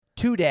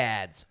Two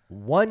Dads,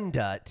 One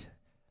Dut,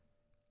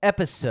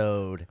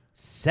 episode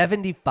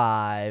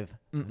 75,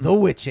 The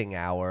Witching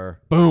Hour.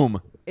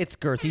 Boom. It's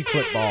girthy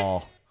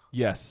football.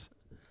 Yes,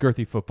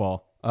 girthy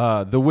football.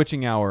 The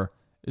Witching Hour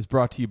is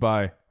brought to you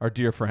by our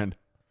dear friend,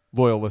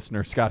 loyal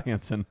listener, Scott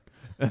Hansen,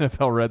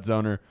 NFL Red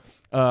Zoner.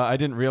 I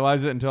didn't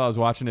realize it until I was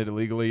watching it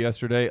illegally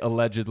yesterday,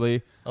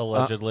 allegedly.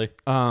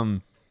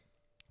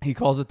 He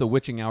calls it the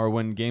Witching Hour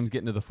when games get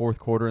into the fourth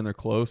quarter and they're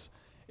close.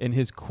 And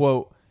his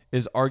quote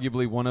is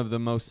arguably one of the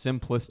most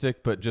simplistic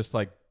but just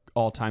like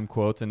all-time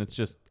quotes. And it's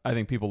just, I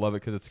think people love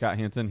it because it's Scott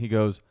Hansen. He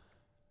goes,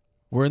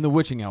 "We're in the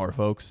Witching Hour,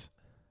 folks.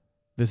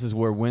 This is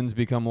where wins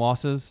become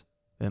losses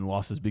and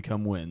losses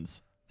become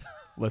wins.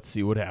 Let's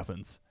see what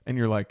happens." And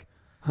you're like,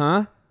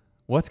 huh?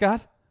 What,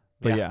 Scott?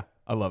 But yeah,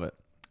 I love it.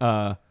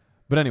 But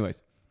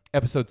anyways,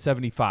 episode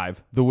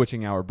 75, The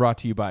Witching Hour, brought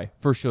to you by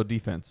First Shield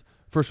Defense.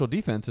 First Shield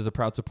Defense is a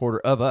proud supporter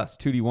of us,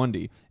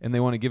 2D1D, and they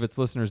want to give its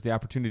listeners the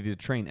opportunity to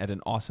train at an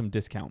awesome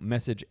discount.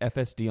 Message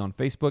FSD on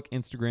Facebook,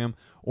 Instagram,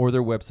 or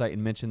their website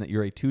and mention that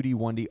you're a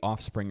 2D1D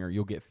offspringer.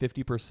 You'll get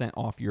 50%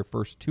 off your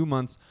first 2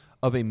 months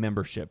of a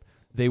membership.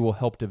 They will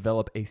help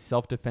develop a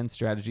self-defense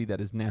strategy that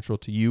is natural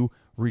to you.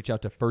 Reach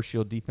out to First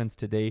Shield Defense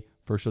today,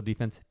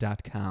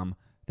 firstshieldefense.com.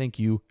 Thank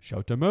you.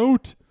 Shout them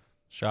out.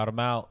 Shout them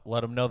out.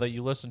 Let them know that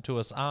you listen to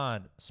us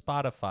on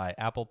Spotify,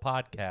 Apple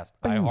Podcast,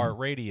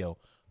 iHeartRadio,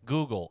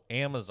 Google,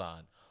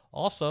 Amazon.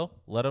 Also,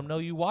 let them know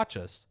you watch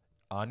us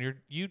on your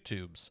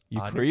YouTubes, You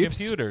on creeps. your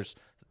computers.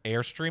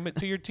 Airstream it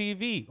to your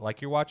TV like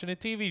you're watching a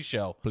TV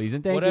show. Please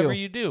and thank Whatever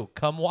you. you do,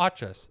 come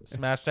watch us.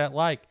 Smash that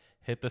like.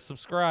 Hit the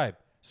subscribe.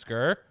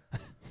 Skr.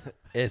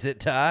 Is it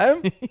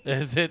time?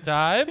 Is it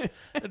time?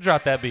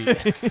 Drop that beat.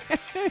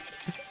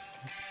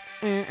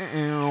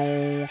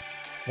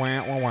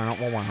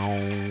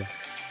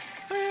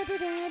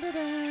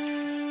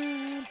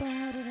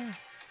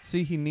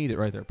 See, he need it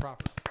right there.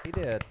 Proper. He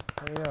did.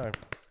 Here we are.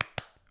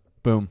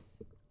 Boom.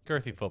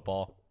 Girthy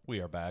football. We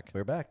are back.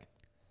 We're back.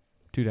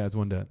 Two dads,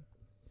 one dad.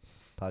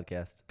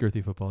 Podcast.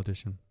 Girthy football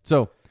edition.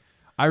 So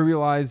I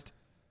realized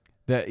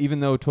that even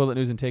though Toilet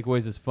News and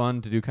Takeaways is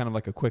fun to do kind of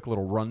like a quick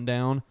little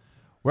rundown,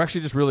 we're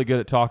actually just really good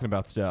at talking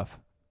about stuff.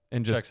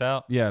 And just, Checks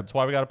out. yeah, That's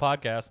why we got a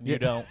podcast and you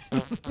don't.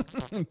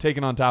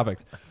 taking on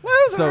topics.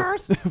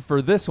 Losers! So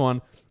for this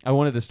one, I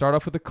wanted to start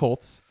off with the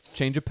Colts,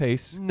 change of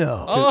pace,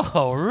 No.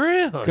 Oh,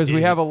 really? because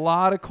we have a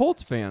lot of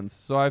Colts fans.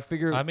 So I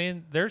figured, I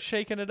mean, they're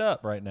shaking it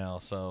up right now,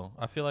 so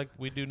I feel like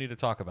we do need to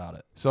talk about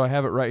it. so I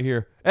have it right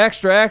here.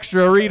 Extra,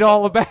 extra, read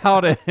all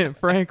about it.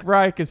 Frank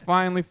Reich is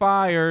finally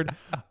fired.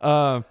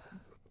 No,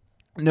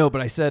 but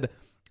I said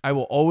I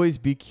will always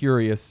be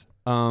curious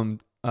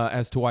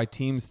as to why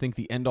teams think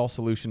the end-all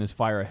solution is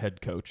fire a head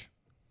coach.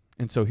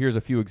 And so here's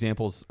a few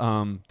examples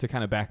to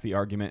kind of back the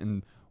argument,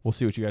 and we'll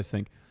see what you guys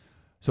think.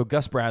 So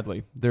Gus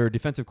Bradley, their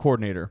defensive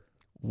coordinator,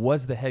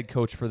 was the head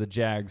coach for the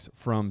Jags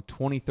from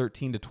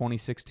 2013 to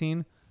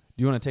 2016.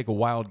 Do you want to take a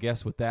wild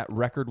guess what that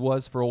record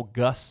was for old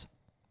Gus?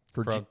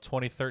 From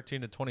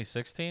 2013 to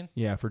 2016?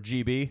 Yeah, for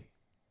GB.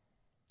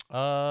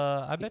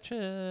 I bet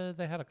you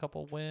they had a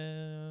couple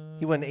wins.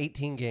 He won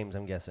 18 games,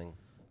 I'm guessing.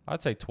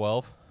 I'd say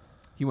 12.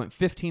 He went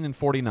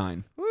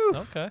 15-49.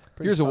 Okay.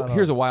 Pretty spot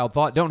Here's on. a wild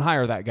thought. Don't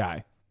hire that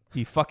guy.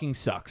 He fucking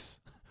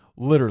sucks.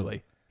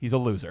 Literally. He's a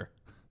loser.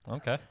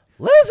 Okay.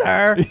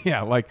 Loser!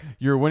 Yeah, like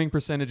your winning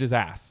percentage is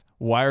ass.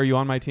 Why are you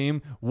on my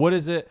team? What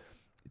is it?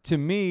 To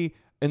me,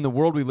 in the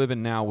world we live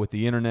in now with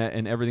the internet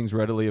and everything's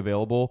readily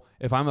available,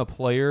 if I'm a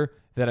player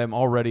that I'm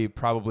already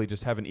probably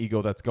just have an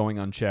ego that's going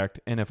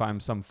unchecked, and if I'm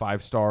some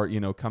 5-star,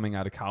 coming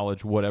out of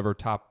college, whatever,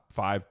 top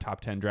 5,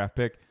 top 10 draft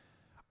pick,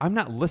 I'm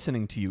not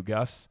listening to you,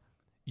 Gus.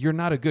 You're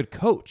not a good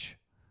coach.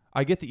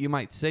 I get that you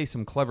might say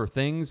some clever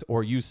things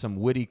or use some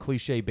witty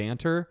cliche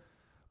banter,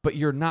 but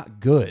you're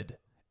not good,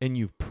 and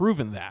you've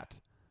proven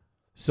that.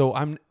 So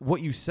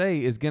what you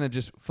say is going to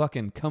just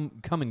fucking come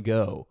and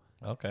go.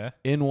 Okay.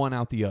 In one,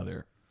 out the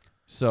other.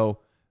 So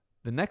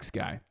the next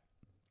guy,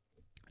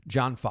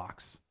 John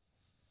Fox.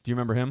 Do you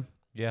remember him?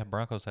 Yeah,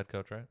 Broncos head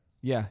coach, right?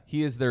 Yeah,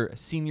 he is their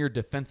senior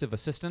defensive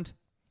assistant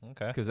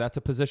Okay. because that's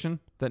a position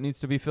that needs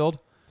to be filled.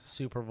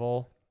 Super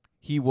Bowl.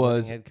 He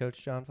was Head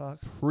coach John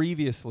Fox.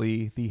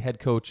 previously the head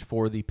coach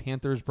for the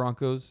Panthers,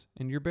 Broncos,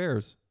 and your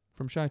Bears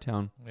from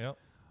Chi-Town. Yep.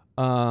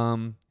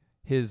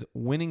 His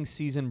winning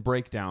season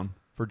breakdown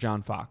for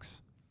John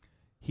Fox.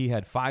 He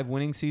had 5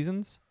 winning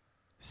seasons,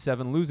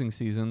 7 losing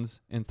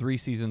seasons, and 3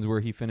 seasons where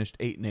he finished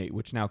 8-8,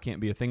 which now can't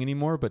be a thing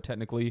anymore, but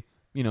technically,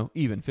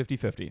 even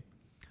 50-50.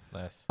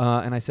 Nice.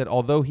 And I said,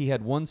 although he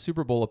had 1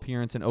 Super Bowl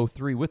appearance in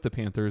 2003 with the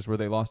Panthers where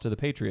they lost to the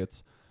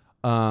Patriots,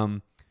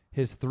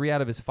 his 3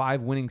 out of his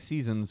 5 winning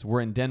seasons were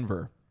in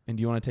Denver. And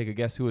do you want to take a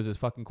guess who was his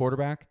fucking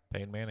quarterback?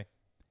 Peyton Manning.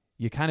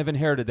 You kind of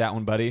inherited that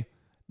one, buddy.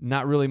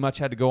 Not really much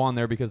had to go on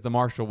there because the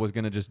Marshal was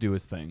going to just do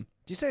his thing.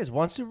 Did you say his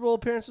 1 Super Bowl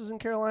appearance was in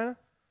Carolina?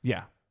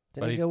 Yeah.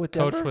 Didn't he go with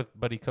Denver?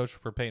 But he coached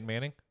for Peyton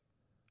Manning?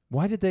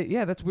 Why did they?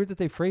 Yeah, that's weird that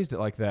they phrased it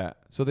like that.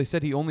 So they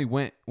said he only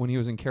went when he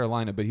was in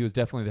Carolina, but he was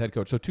definitely the head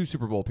coach. So 2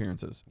 Super Bowl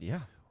appearances. Yeah.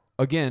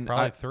 Again,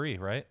 Probably 3,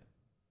 right?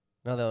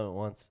 No, they went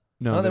once.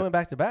 No, they that- went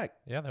back to back.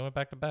 Yeah, they went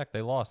back to back.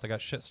 They lost. They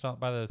got shit stomped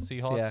by the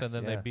Seahawks, Seahawks, and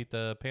then they yeah. beat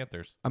the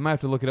Panthers. I might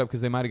have to look it up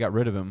because they might have got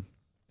rid of him.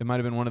 It might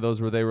have been one of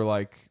those where they were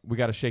like, we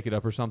got to shake it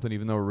up or something,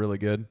 even though we're really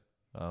good.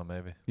 Oh,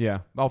 maybe. Yeah,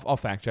 I'll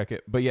fact check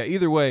it. But yeah,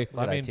 either way, Good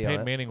I mean, IT on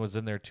Peyton it. Manning was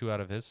in there 2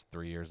 out of his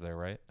 3 years there,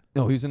 right?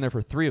 no, he was in there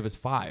for 3 of his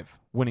 5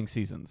 winning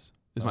seasons,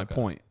 is my Okay.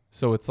 point.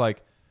 So it's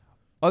like,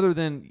 other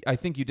than, I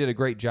think you did a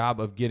great job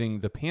of getting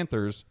the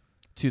Panthers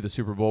to the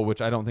Super Bowl,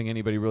 which I don't think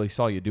anybody really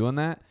saw you doing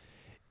that.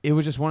 It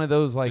was just one of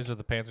those, like, These are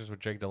the Panthers with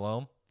Jake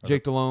Delhomme? Or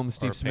Jake Delhomme, the,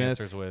 Steve or Smith.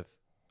 Panthers with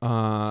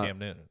Cam Cam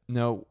Newton.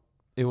 No,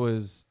 it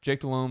was Jake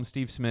Delhomme,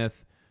 Steve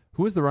Smith.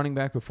 Who was the running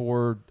back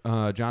before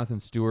Jonathan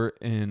Stewart?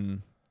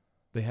 And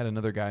they had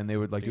another guy, and they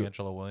would like do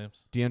D'Angelo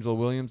Williams. D'Angelo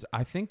Williams.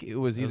 I think it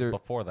was It was either.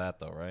 before that,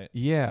 though, right?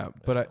 Yeah,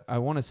 but Yeah. I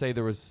want to say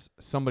there was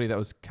somebody that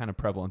was kind of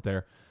prevalent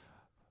there.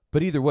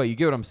 But either way, you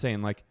get what I'm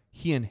saying. Like,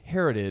 he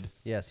inherited.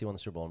 Yes, he won the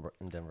Super Bowl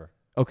in Denver.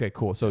 Okay,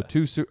 cool. So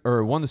Yeah.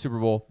 won the Super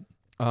Bowl,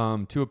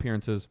 2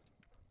 appearances.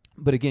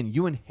 But again,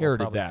 you Well,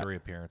 inherited probably that. 3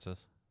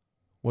 appearances.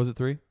 Was it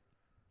 3?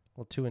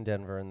 Well, 2 in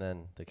Denver and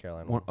then the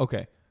Carolina One. one.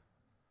 Okay.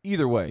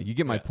 Either way, you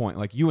get my Yeah. point.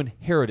 Like, you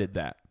inherited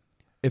that.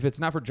 If it's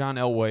not for John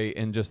Elway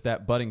and just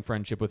that budding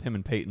friendship with him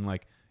and Peyton,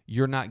 like,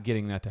 you're not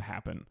getting that to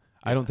happen.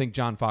 I don't think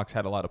John Fox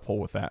had a lot of pull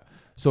with that.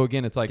 So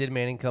again, it's like, Did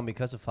Manning come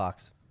because of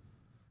Fox?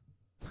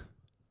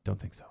 don't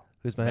think so.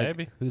 Who's my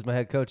Maybe. Who's my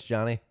head coach,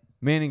 Johnny?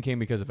 Manning came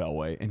because of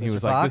Elway, and he Mr.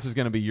 was like, Fox? "This is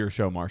going to be your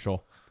show,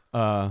 Marshall."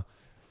 But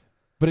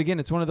again,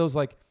 it's one of those,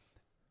 like,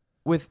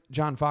 with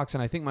John Fox,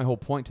 and I think my whole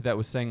point to that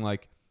was saying,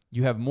 like,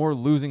 you have more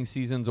losing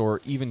seasons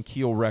or even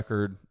keel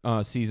record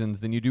seasons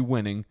than you do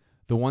winning.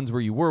 The ones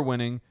where you were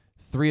winning,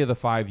 3 of the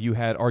 5, you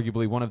had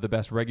arguably one of the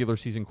best regular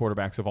season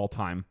quarterbacks of all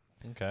time.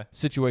 Okay.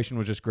 Situation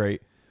was just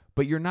great,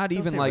 but you're not Don't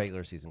even say like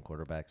regular season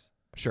quarterbacks.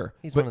 sure.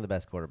 He's but, one of the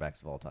best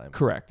quarterbacks of all time.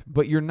 correct,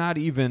 but you're not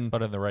even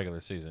But in the regular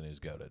season, he's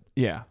goated.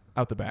 yeah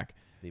out the back.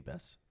 The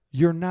best.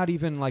 You're not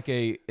even like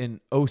an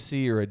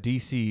OC or a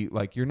DC.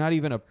 Like, you're not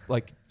even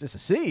Just a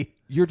C.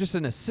 you're just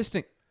an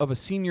assistant of a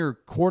senior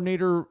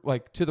coordinator,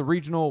 like, to the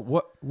regional.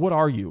 What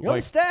are you? You're on the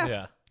Like, staff.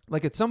 Yeah.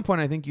 like, at some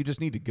point, I think you just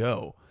need to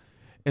go.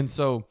 And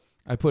so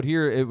I put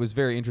here, it was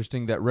very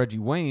interesting that Reggie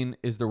Wayne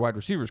is their wide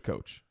receivers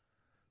coach.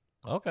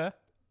 Okay.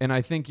 And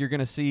I think you're going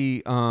to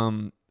see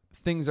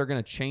things are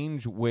going to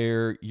change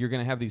where you're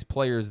going to have these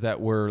players that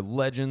were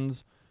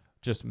legends,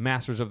 just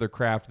masters of their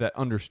craft that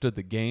understood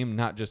the game,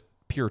 not just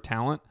pure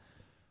talent.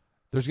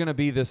 There's going to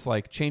be this,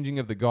 like, changing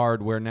of the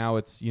guard where now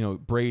it's,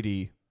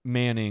 Brady,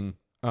 Manning,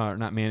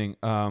 not Manning,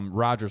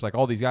 Rodgers, like,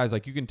 all these guys,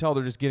 like, you can tell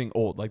they're just getting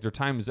old. Like, their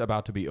time is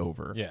about to be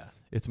over. Yeah.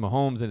 It's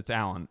Mahomes and it's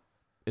Allen.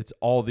 It's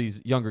all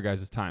these younger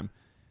guys' time.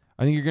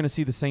 I think you're going to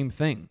see the same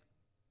thing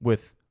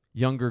with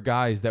younger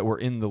guys that were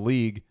in the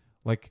league,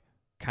 like,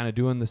 kind of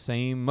doing the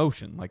same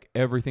motion. Like,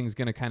 everything's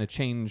going to kind of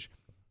change.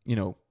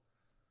 We're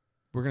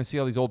going to see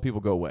all these old people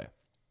go away.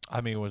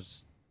 I mean,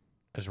 is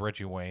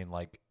Reggie Wayne,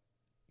 like,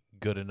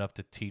 good enough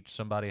to teach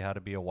somebody how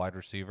to be a wide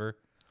receiver,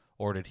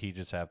 or did he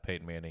just have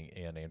Peyton Manning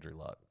and Andrew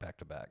Luck back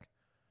to back?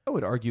 I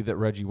would argue that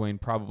Reggie Wayne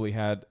probably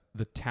had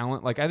the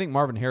talent. Like, I think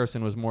Marvin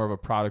Harrison was more of a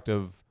product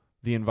of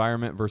the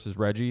environment versus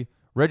Reggie.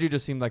 Reggie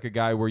just seemed like a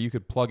guy where you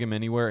could plug him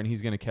anywhere and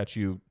he's going to catch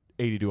you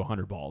 80 to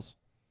 100 balls.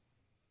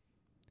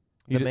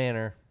 The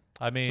manner.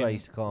 I mean, what I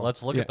used to call him.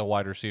 let's look Yeah. at the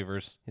wide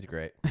receivers. He's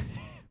great.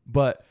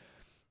 But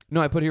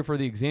no, I put here for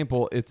the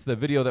example, it's the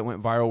video that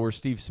went viral where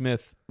Steve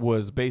Smith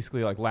was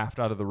basically, like, laughed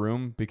out of the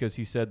room because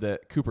he said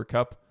that Cooper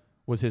Kupp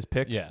was his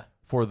pick Yeah.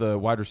 for the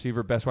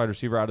best wide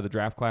receiver out of the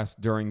draft class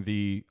during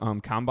the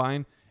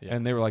combine. Yeah.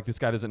 And they were like, this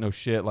guy doesn't know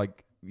shit.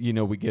 Like,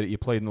 we get it. You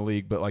played in the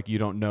league, but, like, you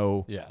don't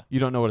know. Yeah. You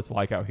don't know what it's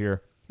like out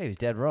here. Hey, he's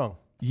dead wrong.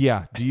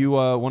 Yeah. Do you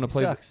want to He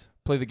play sucks.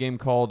 the game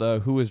called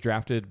Who Was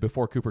Drafted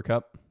Before Cooper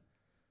Kupp?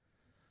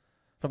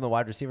 From the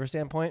wide receiver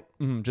standpoint,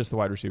 Just the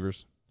wide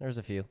receivers. there's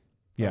a few.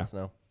 Yeah. Let us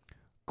know.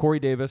 Corey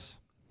Davis,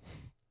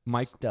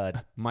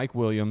 Stud. Mike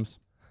Williams,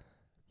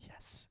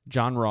 Yes.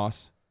 John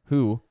Ross,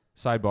 who,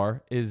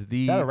 sidebar, is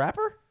the Is that a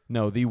rapper?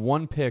 No, the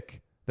one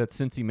pick that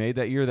Cincy made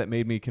that year that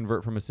made me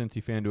convert from a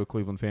Cincy fan to a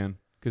Cleveland fan,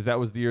 because that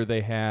was the year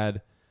they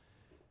had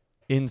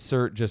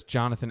insert just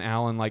Jonathan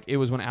Allen. Like, it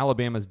was when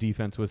Alabama's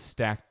defense was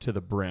stacked to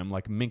the brim,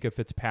 like Minka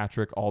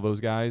Fitzpatrick, all those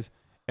guys,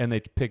 and they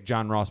picked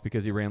John Ross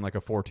because he ran like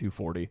a 4.2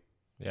 40.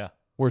 Yeah.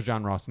 Where's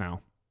John Ross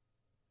now?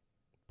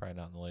 Probably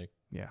not in the league.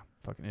 Yeah,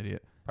 fucking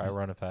idiot. Probably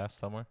running fast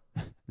somewhere.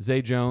 Zay Probably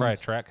a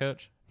Jones, track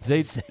coach.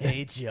 Zay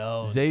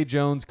Jones. Zay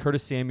Jones,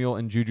 Curtis Samuel,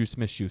 and Juju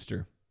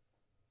Smith-Schuster.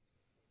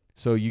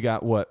 So you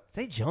got what?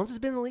 Zay Jones has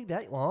been in the league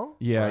that long?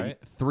 Yeah, Right.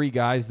 3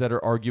 guys that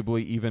are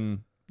arguably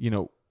even,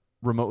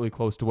 remotely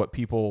close to what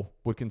people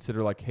would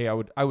consider like, hey,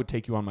 I would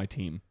take you on my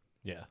team,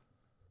 Yeah.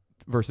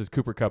 versus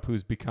Cooper Kupp,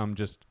 who's become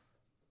just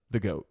the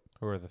GOAT.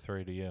 Who are the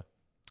 3 to you?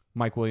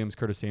 Mike Williams,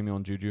 Curtis Samuel,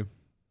 and Juju.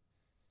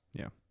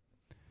 Yeah.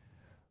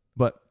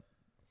 But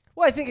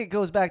Well, I think it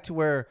goes back to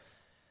where,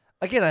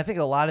 again, I think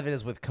a lot of it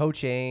is with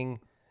coaching,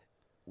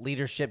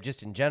 leadership,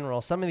 just in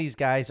general. Some of these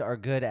guys are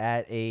good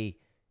at a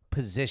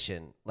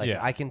position. Like,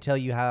 Yeah. I can tell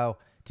you how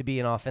to be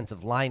an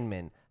offensive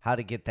lineman, how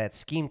to get that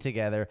scheme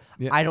together.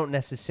 Yeah. I don't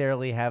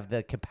necessarily have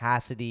the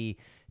capacity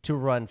to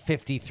run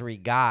 53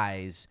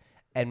 guys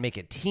and make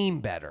a team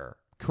better.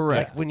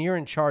 Correct. Like when you're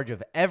in charge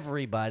of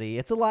everybody,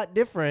 it's a lot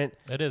different,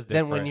 It is than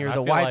different. when you're I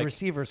the feel wide like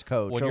receivers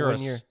coach when or you're when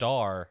a you're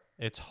star,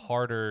 it's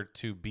harder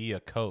to be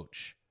a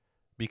coach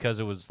because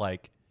it was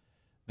like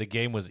the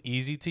game was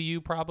easy to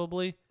you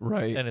probably,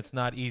 Right. and it's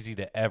not easy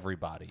to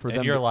everybody. For and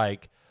them you're to-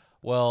 like,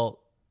 well,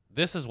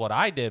 this is what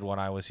I did when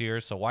I was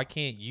here, so why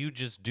can't you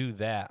just do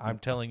that? I'm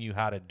telling you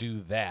how to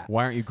do that.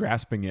 Why aren't you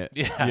grasping it?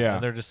 Yeah. Yeah.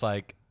 And they're just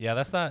like, yeah,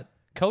 that's not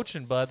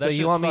coaching, bud. so That's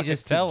you just want me fucking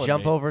just to telling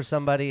jump me. over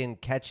somebody and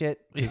catch it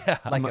Yeah.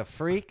 like a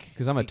freak?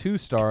 Because I'm a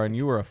 2-star and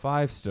you were a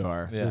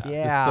 5-star. Yeah. This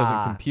Yeah,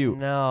 doesn't compute.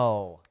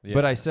 No. Yeah.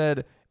 But I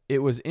said it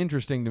was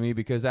interesting to me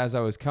because as I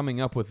was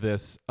coming up with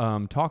this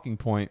talking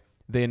point,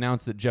 they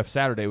announced that Jeff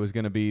Saturday was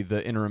going to be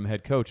the interim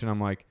head coach. And I'm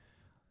like,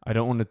 I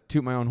don't want to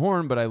toot my own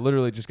horn, but I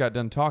literally just got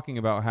done talking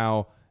about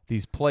how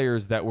these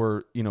players that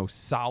were,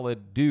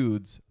 solid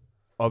dudes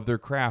of their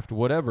craft,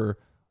 whatever,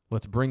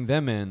 let's bring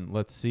them in.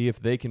 Let's see if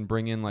they can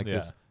bring in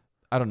this,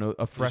 I don't know, a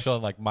You're fresh.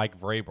 showing like Mike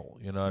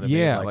Vrabel, you know what I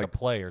Yeah, mean? Like a like-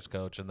 player's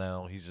coach, and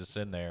now he's just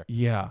in there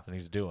Yeah. and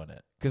he's doing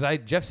it. Because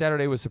Jeff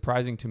Saturday was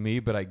surprising to me,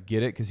 but I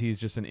get it because he's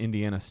just an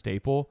Indiana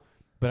staple.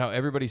 But how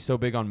everybody's so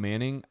big on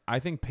Manning, I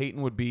think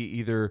Peyton would be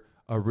either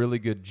a really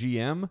good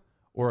GM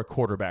or a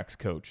quarterback's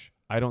coach.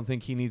 I don't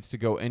think he needs to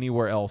go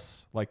anywhere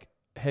else. Like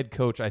head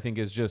coach, I think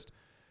is just,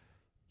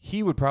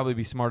 he would probably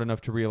be smart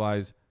enough to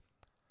realize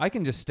I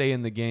can just stay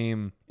in the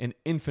game an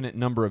infinite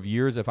number of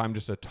years if I'm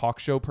just a talk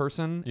show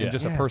person Yeah. and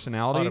just Yes, a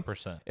personality.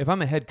 100%. If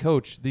I'm a head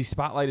coach, the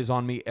spotlight is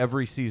on me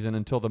every season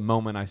until the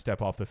moment I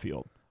step off the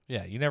field.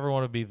 Yeah, you never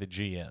want to be the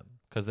GM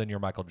because then you're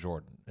Michael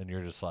Jordan and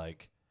you're just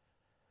like,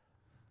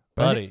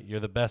 But I buddy, you're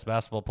the best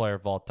basketball player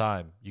of all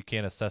time. You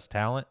can't assess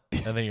talent.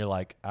 And then you're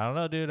like, I don't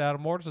know, dude.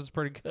 Adam Morrison's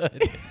pretty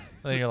good.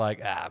 And then you're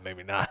like,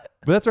 maybe not.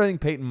 But that's where I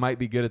think Peyton might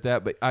be good at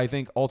that. But I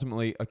think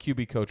ultimately a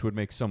QB coach would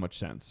make so much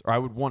sense, or I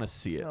would want to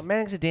see it.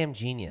 Manning's a damn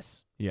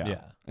genius. Yeah,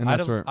 Yeah, and I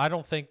that's don't. where I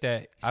don't think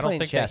that. He's I don't playing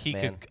think chess, that he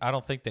man. could. I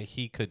don't think that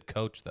he could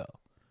coach though,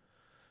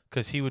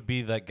 because he would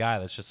be that guy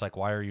that's just like,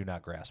 why are you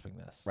not grasping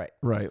this? Right.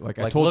 right. Like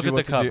I Like, told look you at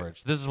what the to do.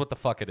 coverage. This is what the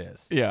fuck it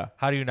is. Yeah,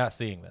 How are you not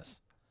seeing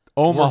this?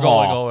 Omaha. We're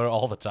going over it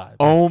all the time.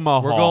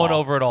 Omaha. We're going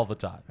over it all the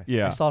time. I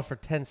Yeah. saw it for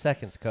 10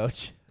 seconds,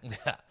 coach.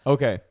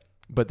 Okay.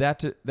 But that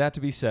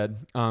to be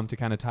said, to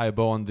kind of tie a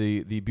bow on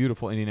the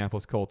beautiful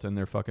Indianapolis Colts and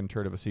their fucking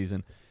turd of a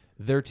season,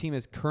 their team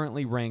is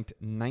currently ranked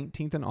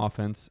 19th in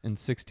offense and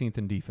 16th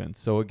in defense.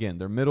 So again,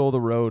 they're middle of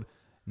the road,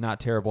 not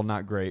terrible,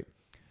 not great.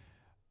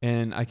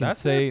 And I can That's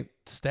say,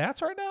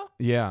 stats right now.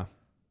 yeah,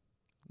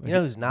 You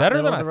know who's not Better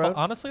middle than of I the thought.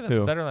 road? Honestly, that's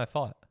Who? better than I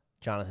thought.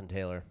 Jonathan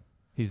Taylor.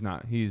 he's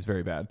not. He's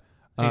very bad.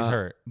 He's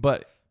hurt.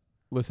 But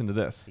listen to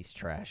this. He's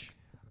trash.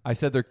 I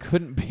said there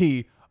couldn't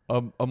be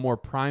a more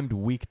primed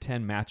Week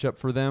 10 matchup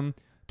for them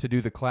to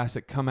do the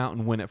classic come out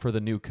and win it for the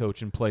new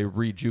coach and play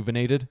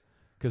rejuvenated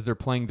because they're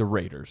playing the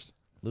Raiders.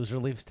 Loser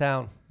leaves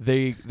town.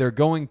 They're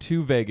going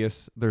to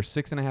Vegas. They're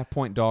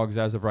 6.5-point dogs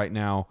as of right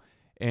now,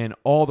 and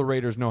all the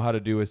Raiders know how to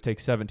do is take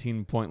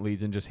 17-point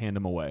leads and just hand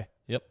them away.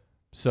 Yep.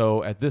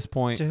 So at this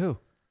point, To who?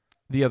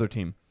 the other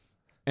team,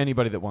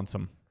 anybody that wants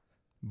them,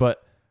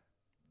 but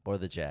Or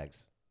the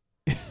Jags.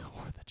 or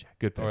the Jack,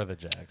 good pick. Or the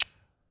Jags.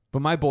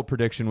 But my bold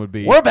prediction would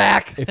be We're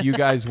back. if you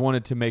guys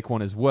wanted to make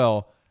one as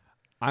well,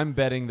 I'm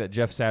betting that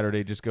Jeff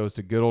Saturday just goes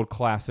to good old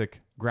classic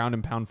ground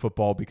and pound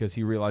football because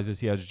he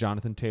realizes he has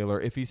Jonathan Taylor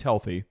if he's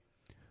healthy,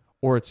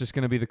 or it's just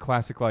going to be the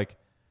classic, like,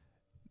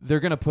 they're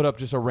going to put up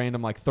just a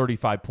random,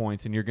 35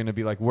 points, and you're going to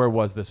be like, where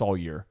was this all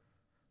year?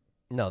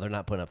 No, they're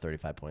not putting up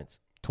 35 points.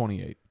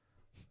 28,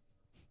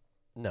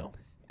 No.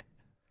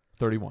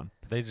 31.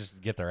 They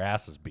just get their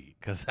asses beat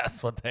because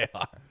that's what they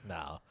are.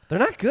 No. They're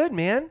not good,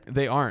 man.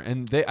 They aren't,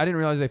 and I didn't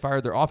realize they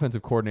fired their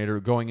offensive coordinator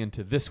going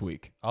into this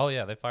week. Oh,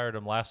 yeah. They fired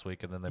him last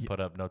week, and then they put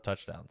up no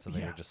touchdowns. And they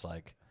Yeah. were just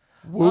like,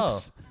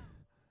 Whoops.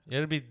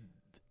 it'd be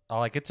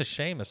like, it's a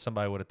shame if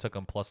somebody would have took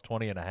them plus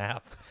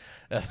 20.5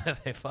 and then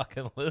they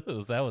fucking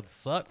lose. That would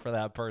suck for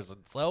that person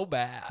so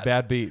bad.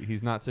 Bad beat.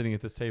 He's not sitting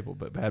at this table,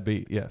 but bad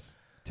beat. Yes.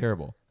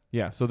 Terrible.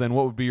 Yeah, so then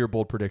what would be your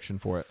bold prediction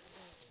for it?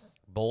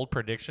 Bold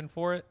prediction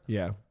for it?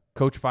 Yeah.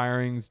 Coach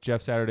firings,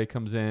 Jeff Saturday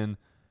comes in,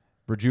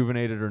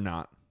 rejuvenated or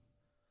not.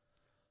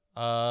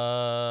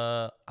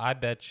 I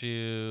bet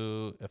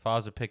you if I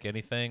was to pick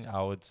anything,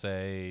 I would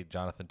say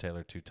Jonathan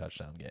Taylor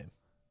 2-touchdown game.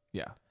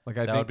 Yeah. Like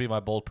I That think would be my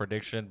bold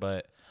prediction,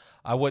 but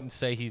I wouldn't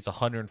say he's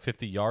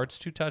 150 yards,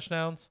 2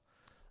 touchdowns,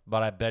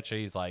 but I bet you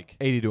he's like,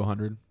 80 to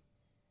 100.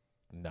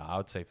 no, I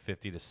would say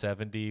 50 to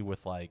 70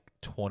 with like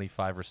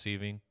 25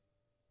 receiving.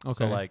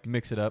 Okay. like,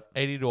 mix it up.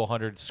 80 to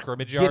 100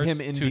 scrimmage yards. Get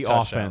him in 2 the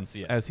touchdowns. offense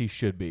Yeah. as he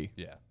should be.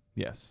 Yeah.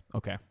 Yes.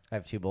 Okay. I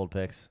have 2 bold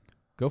picks.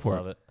 Go for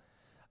Love it.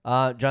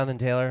 it. Jonathan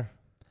Taylor,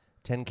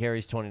 10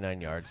 carries,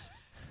 29 yards.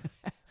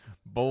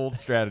 Bold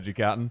strategy,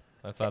 Cotton.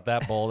 That's not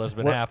that bold. That's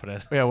been What-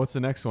 happening. Yeah, what's the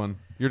next one?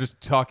 You're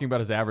just talking about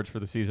his average for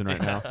the season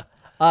right now.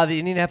 The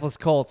Indianapolis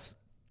Colts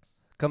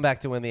come back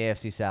to win the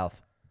AFC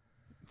South.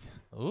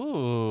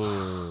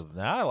 Ooh,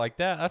 now I like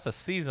that. That's a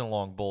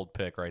season-long bold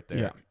pick right there.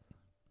 Yeah.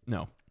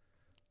 No.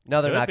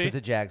 No, they're Could not be. because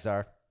the Jags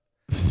are.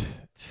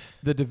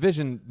 The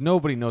division,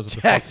 nobody knows what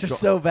the Jags fuck's are going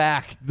so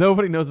back.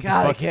 Nobody knows what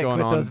God, the I fuck's can't going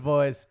quit on. those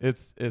boys.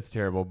 It's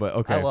terrible, but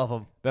okay. I love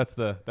them. That's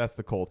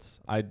the Colts.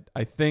 I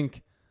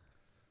think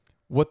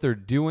what they're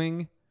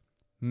doing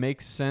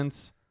makes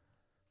sense,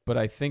 but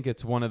I think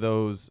it's one of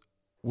those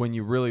when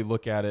you really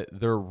look at it,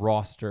 their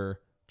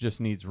roster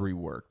just needs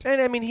reworked.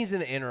 And I mean, he's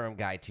an interim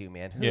guy too,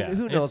 man. Who It's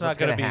knows not what's gonna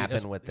going to be-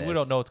 happen with this? We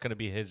don't know what's going to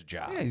be his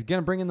job. Yeah, he's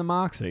gonna bring in the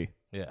moxie.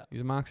 Yeah.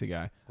 He's a moxie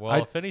guy. Well, I-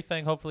 if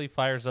anything, hopefully he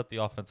fires up the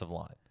offensive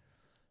line.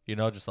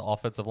 Just the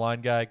offensive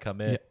line guy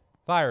come in, Yeah.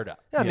 fired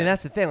up. Yeah, I mean, Yeah.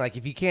 that's the thing. Like,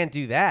 if you can't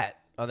do that,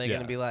 are they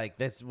going Yeah. to be like,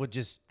 this would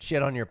just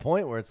shit on your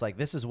point where it's like,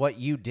 this is what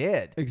you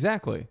did.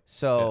 Exactly.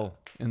 So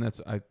And that's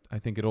I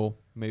think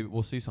maybe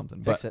we'll see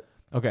something. fix but, it.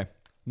 Okay,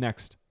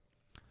 next.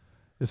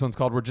 This one's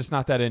called We're Just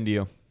Not That Into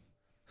You.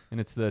 And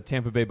it's the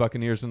Tampa Bay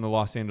Buccaneers and the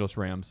Los Angeles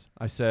Rams.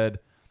 I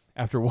said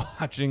after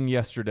watching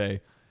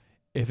yesterday,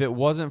 if it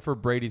wasn't for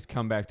Brady's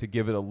comeback to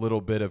give it a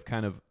little bit of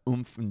kind of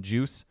oomph and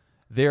juice,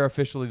 they're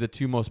officially the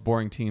two most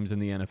boring teams in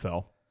the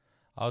NFL.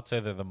 I would say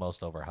they're the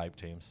most overhyped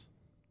teams.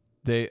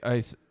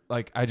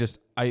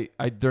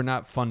 They're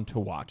not fun to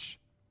watch.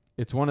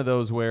 It's one of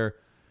those where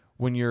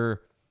when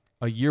you're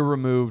a year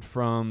removed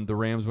from the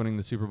Rams winning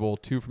the Super Bowl,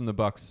 2 from the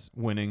Bucs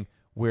winning,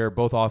 where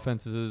both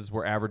offenses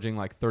were averaging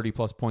like 30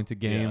 plus points a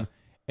game, Yeah.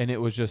 and it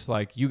was just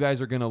like, you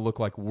guys are going to look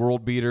like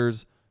world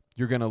beaters.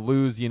 You're going to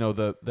lose,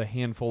 the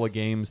handful of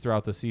games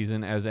throughout the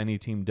season as any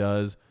team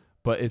does,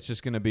 but it's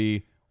just going to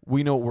be,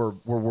 we know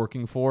what we're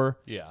working for.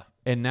 Yeah.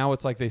 And now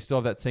it's like they still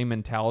have that same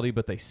mentality,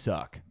 but they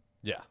suck.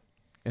 Yeah.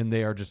 And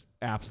they are just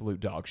absolute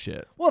dog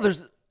shit. Well,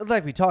 there's,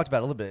 like we talked about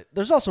a little bit,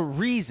 there's also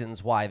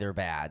reasons why they're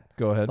bad.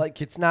 Go ahead.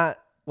 Like, it's not,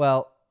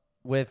 well,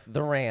 with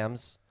the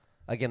Rams,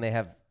 again, they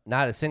have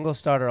not a single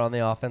starter on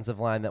the offensive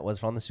line that was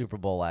from the Super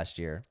Bowl last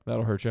year.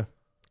 That'll hurt you.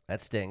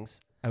 That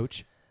stings.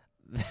 Ouch.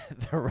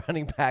 The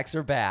running backs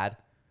are bad.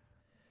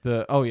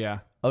 Oh yeah,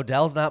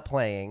 Odell's not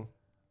playing.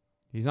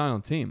 he's not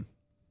on the team.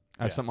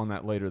 I have Yeah. something on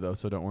that later though,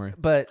 so don't worry.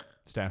 But,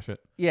 Stash it.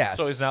 yes.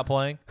 So he's not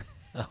playing?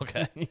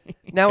 Okay.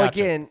 Now,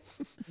 Gotcha. again,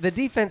 the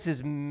defense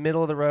is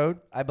middle of the road,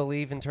 I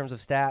believe, in terms of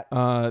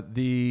stats.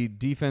 The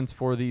defense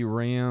for the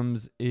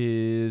Rams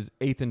is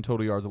 8th in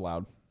total yards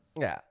allowed.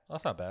 Yeah.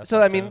 That's not bad. So,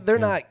 I mean, That's, they're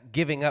Yeah. not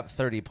giving up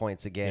 30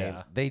 points a game.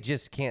 Yeah. They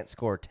just can't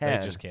score they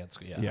 10. just can't.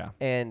 Yeah. Yeah.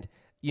 And,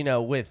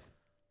 with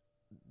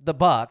the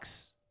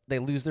Bucks, they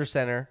lose their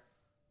center,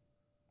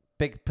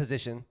 big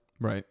position.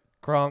 Right.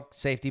 Gronk,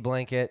 safety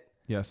blanket,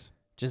 Yes.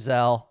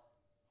 Giselle.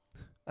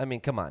 I mean,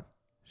 come on.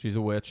 She's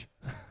a witch.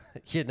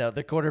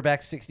 The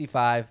quarterback's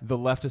 65. The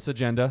leftist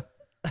agenda.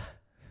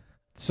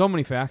 So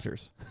many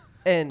factors.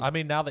 And I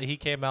mean, now that he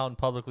came out and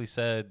publicly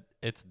said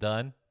it's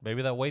done,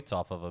 maybe that weight's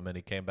off of him, and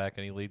he came back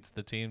and he leads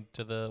the team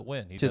to the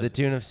win. He to the does-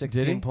 tune of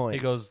 16 he?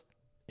 points.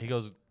 he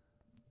goes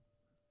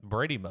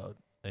Brady mode,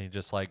 and he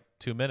just like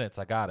 2 minutes.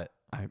 I got it.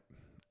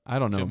 I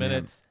don't know. 2 man.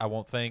 minutes. I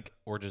won't think.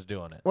 We're just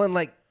doing it. Well, and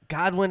like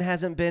Godwin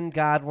hasn't been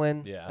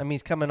Godwin. Yeah. I mean,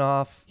 he's coming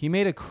off. He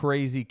made a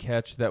crazy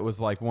catch that was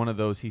like one of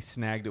those. He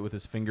snagged it with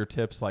his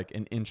fingertips, like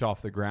an inch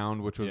off the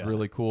ground, which was Yeah.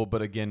 really cool.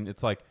 But again,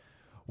 it's like,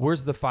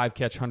 where's the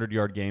 5-catch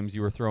 100-yard games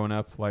you were throwing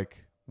up?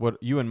 Like what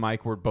you and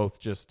Mike were both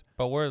just.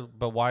 But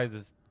why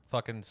is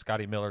fucking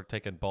Scotty Miller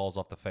taking balls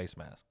off the face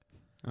mask?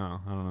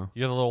 Oh, I don't know.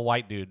 You're the little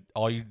white dude.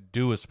 All you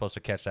do is supposed to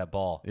catch that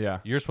ball.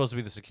 Yeah. You're supposed to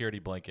be the security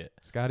blanket.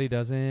 Scotty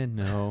doesn't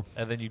know.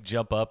 And then you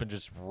jump up and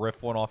just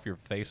riff one off your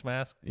face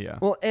mask. Yeah.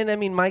 Well, and I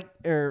mean, Mike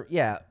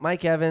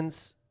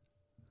Evans,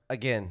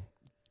 again,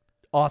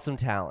 awesome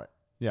talent.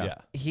 Yeah.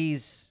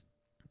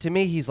 To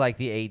me, he's like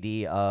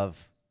the AD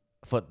of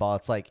football.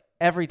 It's like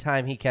every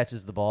time he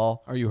catches the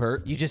ball, Are you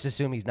hurt? you just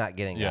assume he's not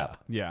getting Yeah.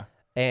 up. Yeah.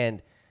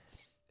 And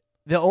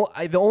the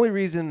only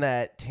reason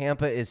that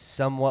Tampa is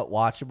somewhat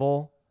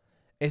watchable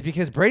is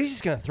because Brady's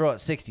just going to throw it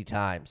 60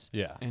 times.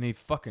 Yeah. And he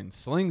fucking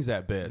slings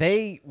that bitch.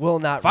 They will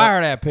not fire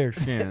that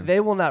pigskin.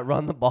 They will not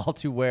run the ball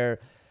to where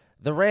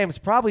the Rams,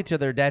 probably to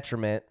their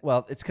detriment.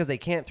 Well, it's because they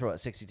can't throw it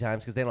 60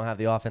 times because they don't have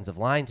the offensive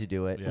line to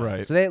do it. Yeah.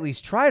 Right. So they at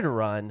least try to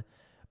run,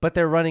 but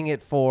they're running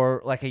it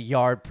for like a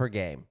yard per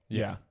game.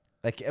 Yeah.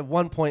 Like at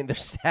one point, their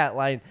stat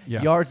line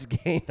Yeah. yards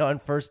gained on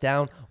first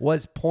down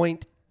was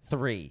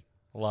 0.3.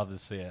 Love to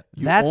see it.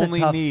 You That's a only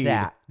tough need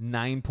stat.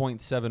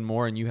 9.7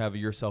 more, and you have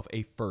yourself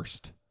a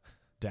first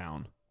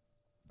down.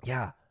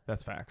 Yeah.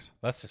 That's facts.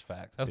 That's just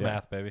facts. That's Yeah.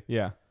 math, baby.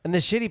 Yeah. And the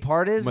shitty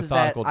part is that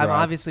Methodical I'm drive.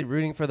 obviously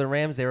rooting for the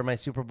Rams. They were my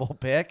Super Bowl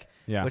pick,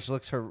 Yeah. which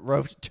looks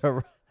Ferocious.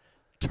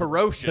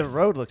 The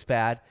road looks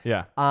bad.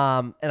 Yeah.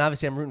 And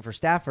obviously I'm rooting for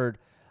Stafford,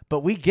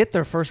 but we get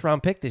their first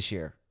round pick this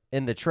year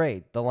in the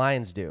trade. The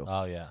Lions do.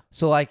 Oh, yeah.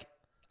 So like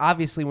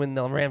obviously when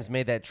the Rams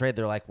made that trade,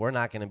 they're like, we're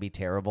not going to be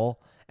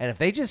terrible. And if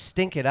they just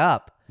stink it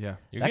up, Yeah.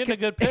 You're that getting a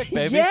good pick,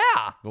 baby.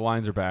 yeah. The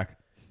Lions are back.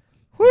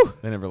 Whew.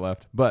 They never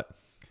left. But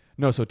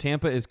no, so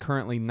Tampa is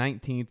currently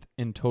 19th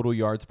in total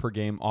yards per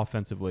game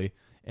offensively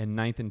and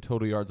 9th in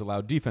total yards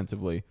allowed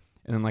defensively.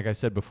 And then, like I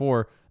said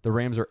before, the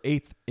Rams are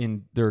 8th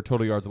in their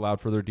total yards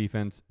allowed for their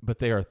defense, but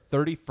they are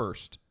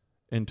 31st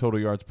in total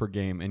yards per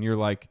game. And you're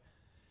like,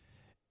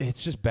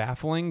 It's just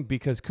baffling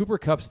because Cooper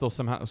Kupp still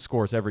somehow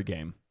scores every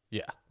game.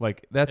 Yeah.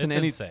 Like that's It's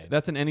insane.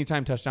 that's an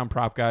anytime touchdown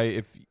prop guy.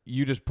 If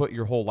you just put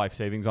your whole life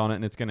savings on it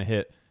and it's going to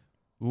hit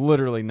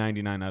literally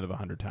 99 out of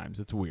 100 times.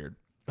 It's weird.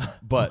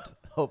 But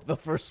Hope the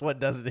first one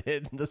doesn't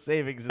hit and the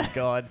savings is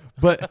gone.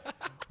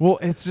 well,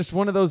 it's just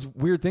one of those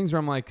weird things where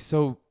I'm like,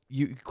 so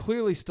you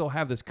clearly still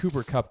have this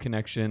Cooper Kupp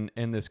connection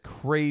and this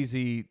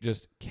crazy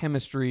just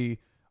chemistry,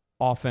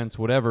 offense,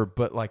 whatever,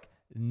 but like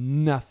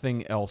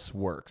nothing else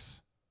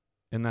works.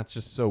 And that's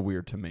just so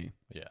weird to me.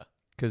 Yeah.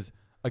 Because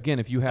again,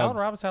 if you have, Allen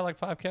Robinson had like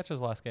 5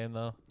 catches last game,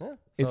 though. Yeah.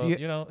 If So,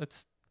 you-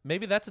 it's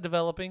maybe that's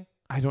developing.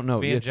 I don't know.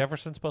 Me and It's-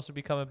 Jefferson's supposed to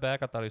be coming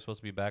back. I thought he was supposed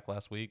to be back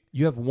last week.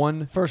 you have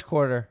one. First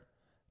quarter,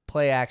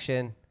 play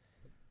action.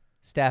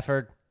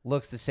 Stafford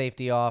looks the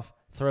safety off,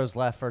 throws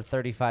left for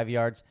 35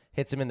 yards,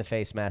 hits him in the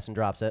face mask, and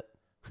drops it.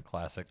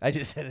 Classic. I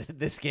just said,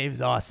 this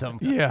game's awesome.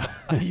 Yeah.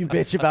 You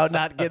bitch about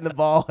not getting the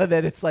ball, and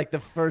then it's like the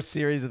first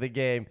series of the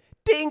game.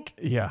 Dink!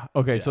 Yeah.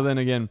 Okay. So then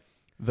again,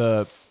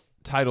 the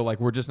title, like,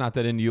 we're just not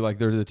that into you. Like,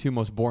 they're the two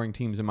most boring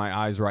teams in my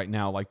eyes right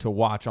now, like, to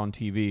watch on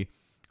TV.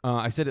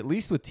 I said, at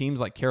least with teams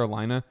like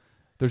Carolina,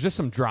 there's just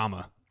some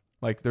drama.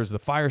 Like, there's the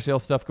fire sale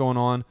stuff going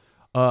on.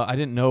 I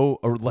didn't know,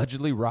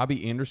 allegedly,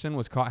 Robbie Anderson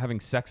was caught having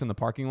sex in the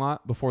parking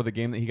lot before the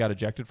game that he got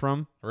ejected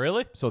from.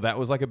 Really? So that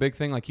was, like, a big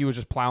thing. Like, he was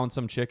just plowing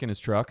some chick in his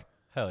truck.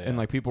 Hell yeah. And,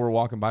 like, people were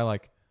walking by,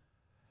 like,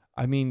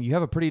 I mean, you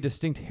have a pretty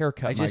distinct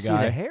haircut, I just my see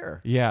guy. the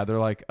hair. Yeah, they're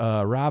like,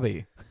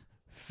 Robbie,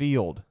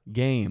 field,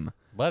 game.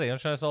 Buddy, I'm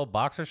trying to sell a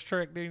boxer's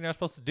trick, dude. You're not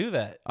supposed to do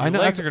that. I Your know,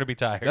 legs that's- are going to be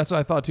tired. That's what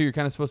I thought too. You're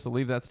kind of supposed to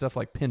leave that stuff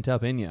like pent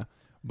up in you.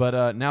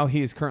 But now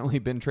he's currently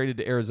been traded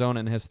to Arizona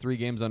and has 3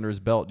 games under his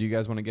belt. Do you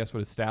guys want to guess what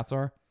his stats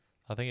are?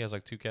 I think he has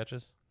like 2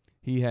 catches.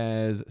 He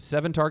has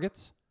 7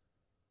 targets,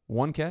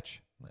 1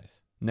 catch,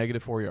 Nice.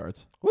 -4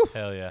 yards.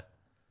 Hell yeah.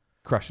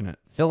 Crushing it.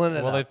 Filling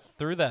it Well, they up.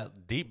 threw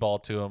that deep ball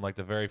to him like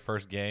the very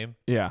first game.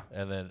 Yeah.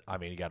 And then, I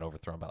mean, he got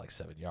overthrown by like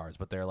 7 yards.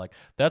 But they're like,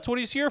 that's what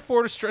he's here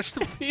for, to stretch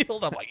the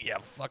field. I'm like, yeah,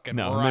 fucking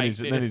No, right.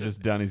 and then he's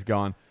just done. He's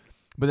gone.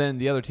 But then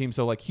the other team,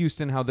 so like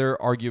Houston, how they're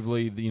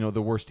arguably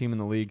the worst team in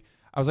the league.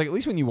 I was like, at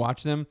least when you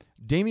watch them,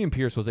 Damian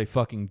Pierce was a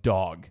fucking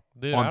dog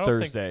Dude, on I don't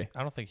Thursday.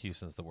 I don't think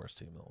Houston's the worst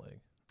team in the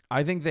league.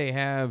 I think they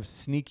have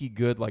sneaky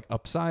good like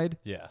upside,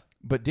 Yeah.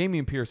 but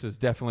Damian Pierce is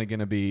definitely going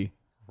to be.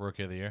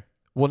 Rookie of the year.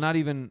 Well, not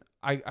even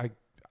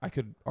I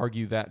could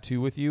argue that too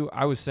with you.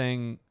 I was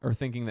saying or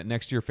thinking that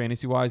next year,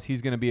 fantasy wise,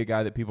 he's going to be a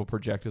guy that people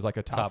project as like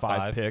a top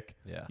 5 pick.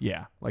 Yeah.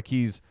 Yeah, like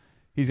he's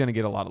going to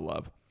get a lot of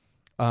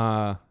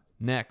love.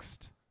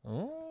 Next,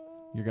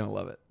 Oh, you're going to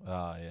love it.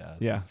 yeah.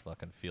 Yeah. This is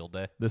fucking field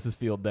day. This is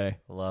field day.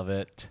 Love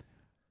it.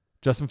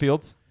 Justin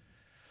Fields,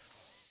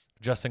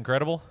 Just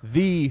incredible.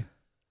 the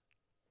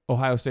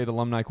Ohio State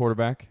alumni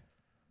quarterback,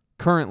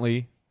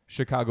 currently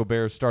Chicago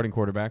Bears starting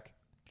quarterback,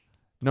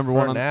 number For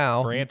one on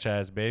now.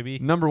 Franchise, baby.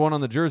 number 1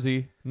 on the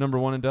jersey, number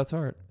 1 in Dutt's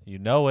heart. You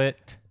know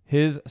it.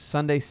 His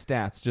Sunday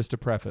stats, just to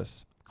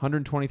preface: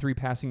 123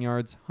 passing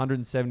yards,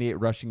 178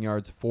 rushing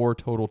yards, 4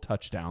 total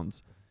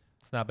touchdowns.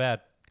 It's not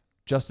bad.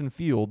 Justin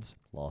Fields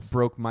Loss.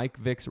 broke Mike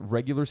Vick's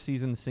regular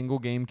season single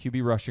game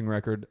QB rushing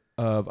record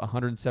of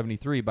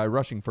 173 by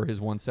rushing for his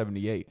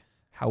 178.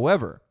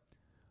 However,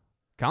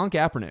 Colin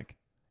Kaepernick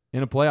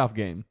in a playoff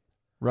game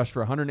rushed for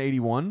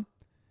 181,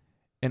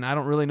 and I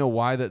don't really know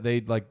why that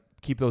they'd like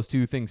keep those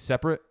two things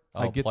separate.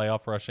 I get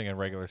Playoff rushing and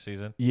regular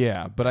season.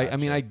 yeah, but I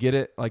mean Gotcha. I get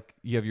it. Like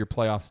you have your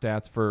playoff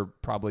stats for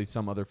probably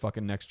some other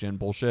fucking next gen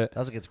bullshit. That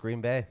was against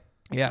Green Bay.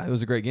 Yeah, it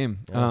was a great game.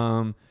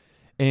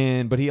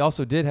 Yeah. But he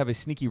also did have a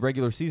sneaky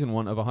regular season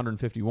one of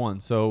 151.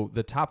 So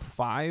the top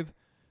 5,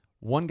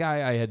 one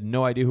guy I had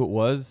no idea who it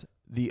was.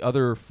 The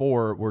other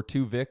 4 were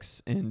 2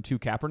 Vicks and 2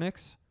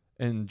 Kaepernicks,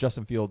 and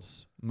Justin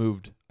Fields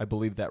moved, I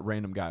believe, that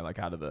random guy like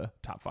out of the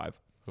top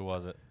 5. Who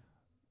was it?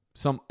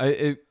 Some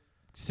 60s,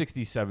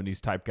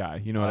 70s type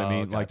guy. You know what I Oh,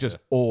 mean? Like just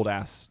gotcha. old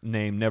ass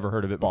name, never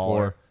heard of it Baller.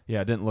 before.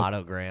 Yeah, it didn't look.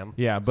 Autogram.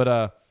 Yeah, but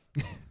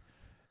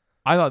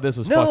I thought this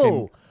was No.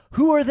 fucking.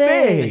 Who are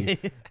they?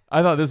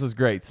 I thought this was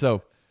great.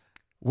 So,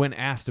 when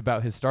asked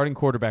about his starting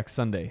quarterback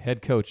Sunday,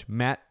 head coach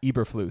Matt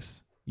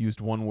Eberflus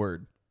used one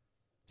word: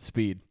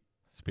 speed.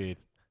 Speed.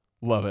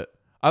 Love it.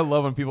 I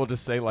love when people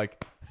just say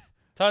like,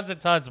 Tons and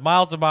tons,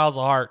 miles and miles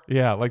of heart.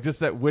 yeah, like just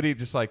that witty,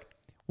 just like,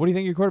 what do you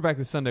think of your quarterback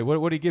this Sunday? What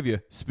do he give you?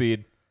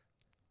 Speed.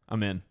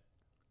 I'm in.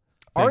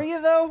 Are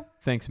you though?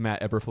 Thanks,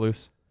 Matt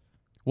Eberflus.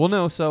 Well,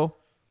 no, so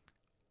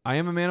I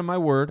am a man of my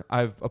word.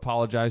 I've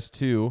apologized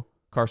to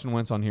Carson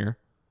Wentz on here,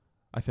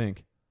 I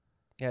think,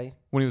 Yeah.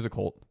 when he was a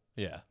Colt.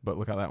 Yeah. But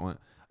look how that went.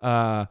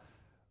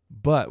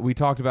 But we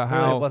talked about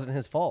Clearly how it wasn't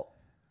his fault.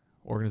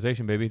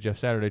 organization, baby. Jeff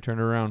Saturday turned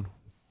it around.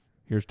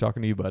 Here's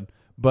talking to you, bud.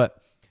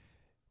 But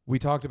we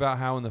talked about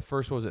how in the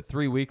first, what was it,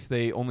 3 weeks,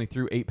 they only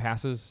threw 8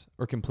 passes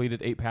or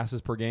completed 8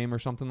 passes per game or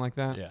something like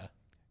that. Yeah.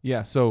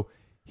 Yeah, so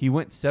he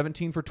went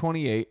 17 for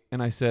 28,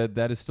 and I said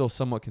that is still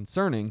somewhat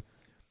concerning.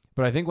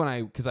 But I think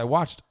because I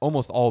watched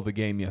almost all of the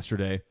game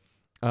yesterday,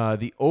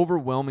 the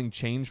overwhelming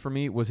change for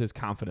me was his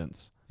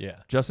confidence. Yeah.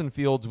 Justin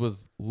Fields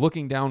was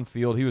looking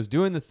downfield. He was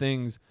doing the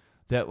things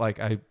that like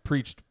I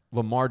preached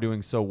Lamar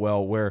doing so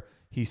well, where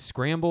he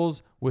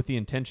scrambles with the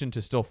intention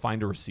to still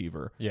find a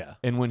receiver. Yeah.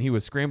 And when he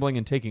was scrambling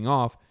and taking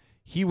off,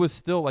 he was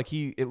still like,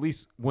 he at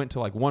least went to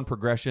like one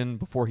progression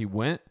before he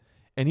went,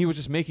 and he was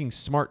just making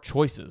smart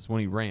choices when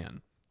he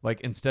ran.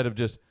 Like, instead of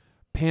just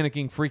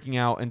panicking, freaking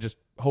out, and just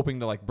hoping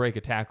to like break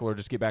a tackle or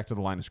just get back to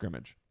the line of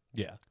scrimmage.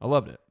 Yeah. I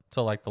loved it.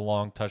 So like the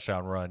long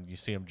touchdown run, you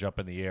see him jump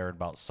in the air and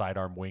about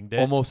sidearm winged it.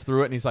 Almost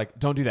threw it, and he's like,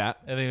 don't do that.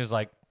 And then he was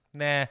like,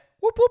 nah,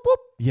 whoop, whoop, whoop.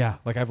 Yeah,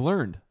 like I've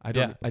learned. I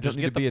don't just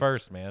need get to be the a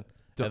first, man.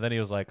 Don't- And then he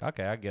was like,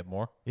 okay, I get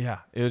more. Yeah,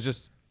 it was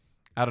just,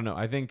 I don't know.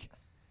 I think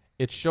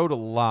it showed a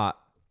lot,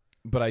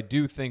 but I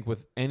do think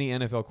with any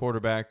NFL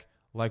quarterback,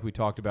 like we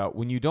talked about,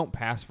 when you don't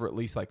pass for at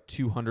least like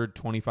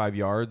 225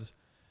 yards,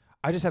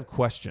 I just have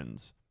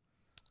questions.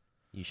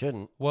 You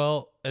shouldn't.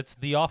 Well, it's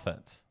the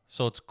offense.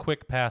 So it's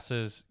quick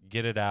passes,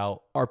 get it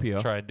out, RPO.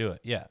 try to do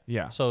it. Yeah.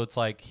 Yeah. So it's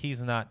like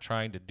he's not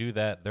trying to do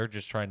that. They're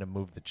just trying to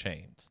move the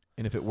chains.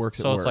 And if it works,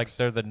 So it it's works. like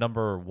they're the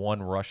number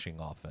one rushing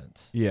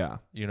offense. Yeah.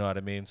 You know what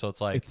I mean? So it's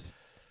like It's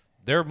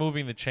they're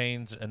moving the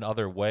chains in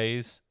other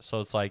ways. So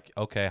it's like,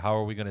 okay, how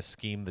are we going to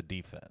scheme the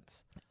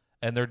defense?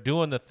 And they're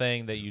doing the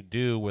thing that you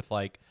do with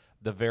like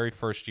the very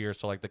first year.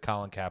 So like the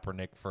Colin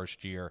Kaepernick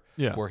first year,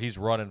 Yeah. where he's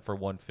running for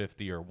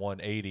 150 or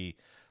 180.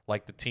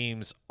 Like the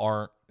teams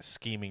aren't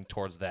scheming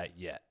towards that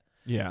yet.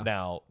 yeah.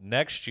 Now,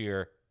 next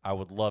year, I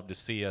would love to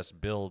see us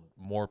build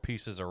more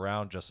pieces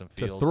around Justin To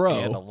Fields throw.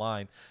 and a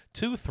line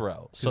to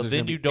throw. So there's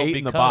then gonna you be don't 8 become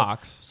in the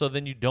box. So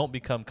then you don't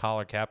become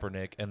Colin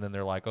Kaepernick, and then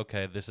they're like,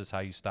 okay, this is how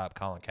you stop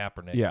Colin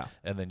Kaepernick. Yeah.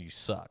 And then you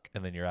suck,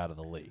 and then you're out of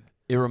the league.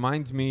 It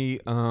reminds me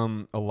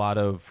a lot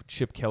of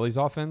Chip Kelly's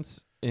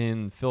offense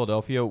in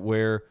Philadelphia,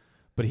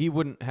 but he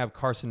wouldn't have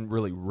Carson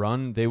really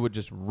run. They would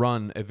just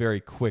run a very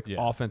quick Yeah.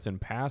 offense and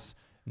pass.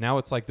 Now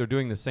it's like they're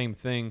doing the same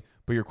thing,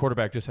 but your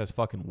quarterback just has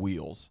fucking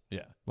wheels.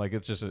 Yeah. Like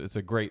it's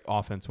a great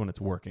offense when it's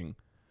working.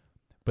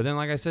 But then,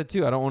 like I said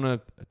too, I don't want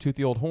to toot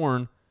the old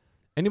horn.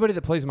 Anybody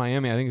that plays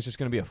Miami, I think it's just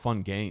going to be a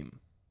fun game.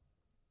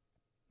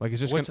 Like it's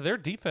just Which their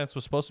defense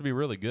was supposed to be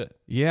really good.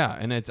 yeah,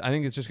 and I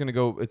think it's just going to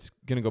go. It's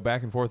going to go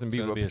back and forth and It's be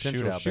gonna a be a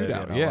potential shootout, baby,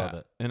 shootout. and I Yeah, love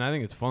it. and I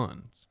think it's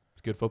fun.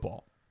 It's good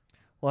football.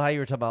 Well, how you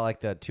were talking about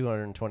like the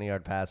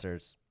 220-yard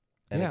passers,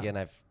 and Yeah. again,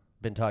 I've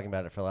been talking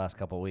about it for the last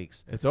couple of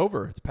weeks. It's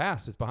over. It's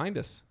past. It's behind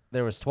us.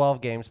 There was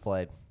 12 games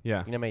played.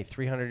 Yeah. You know how many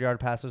 300-yard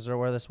passers there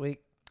were this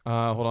week?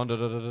 Hold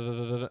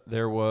on.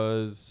 There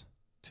was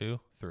 2,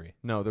 3.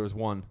 there was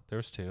one,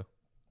 There's 2.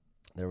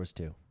 There was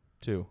two.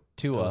 two. It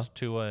Tua, was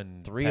Tua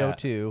and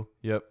 302,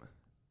 Yep.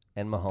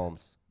 and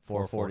Mahomes,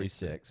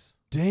 446.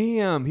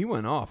 Damn, he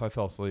went off. I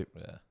fell asleep.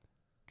 Pat. Yeah.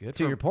 Good.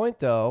 To for your point,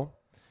 though,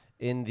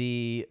 in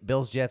the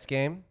Bills-Jets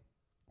game,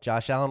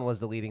 Josh Allen was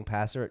the leading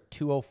passer at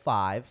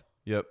 205.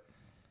 Yep.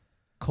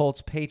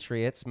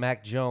 Colts-Patriots,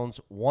 Mac Jones,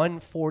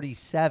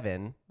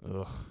 147.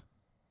 Ugh.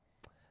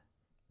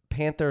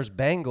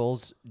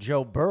 Panthers-Bengals,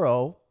 Joe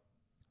Burrow,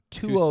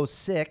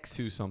 206.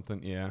 Two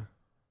something. Yeah.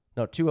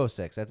 No,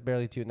 206. That's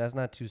barely two. That's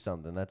not two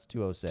something. That's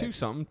 206. Two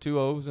something. 2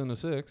 O's and a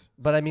 6.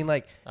 But I mean,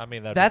 like, I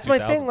mean, that'd that's be my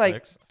thing.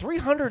 Like, 2006.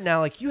 300 now,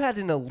 like, you had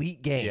an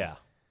elite game. Yeah.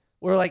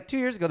 Where, like, 2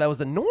 years ago, that was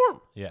the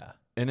norm. Yeah.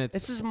 And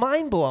It's just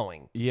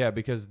mind-blowing. yeah,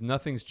 because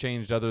nothing's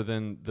changed other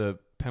than the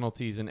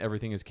penalties and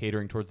everything is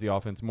catering towards the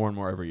offense more and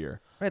more every year.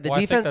 Right. The Well,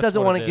 I think defense that's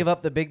doesn't what want it to give is.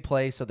 up the big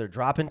play, so they're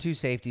dropping 2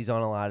 safeties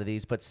on a lot of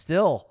these. But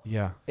still,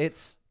 Yeah.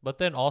 it's But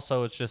then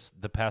also it's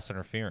just the pass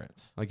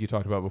interference. Like you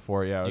talked about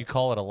before. Yeah. You it's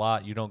call it a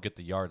lot, you don't get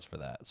the yards for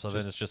that. So then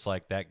Just- it's just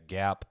like that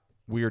gap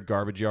weird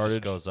garbage just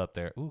yardage. goes up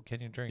there. Ooh,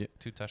 can you drink Yeah.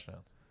 2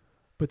 touchdowns?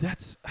 But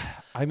that's,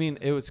 I mean,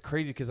 it was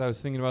crazy because I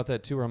was thinking about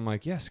that too, where I'm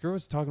like, yeah, Skur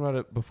was talking about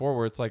it before,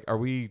 where it's like, are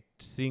we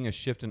seeing a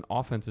shift in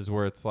offenses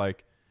where it's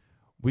like,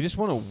 we just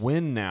want to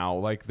win now?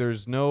 Like,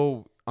 there's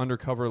no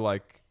undercover,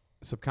 like,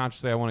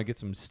 subconsciously, I want to get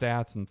some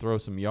stats and throw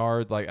some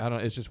yard. Like, I don't,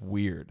 it's just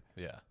weird.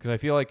 Yeah. Because I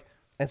feel like,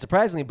 and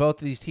surprisingly, both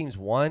of these teams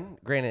won.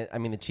 Granted, I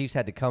mean, the Chiefs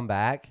had to come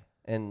back,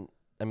 and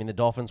I mean, the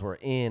Dolphins were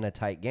in a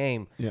tight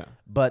game. yeah.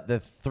 But the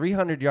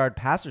 300-yard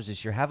passers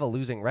this year have a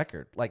losing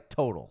record, like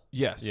total.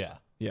 Yes. Yeah.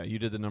 Yeah. You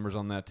did the numbers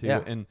on that too.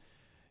 Yeah. And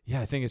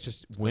yeah, I think it's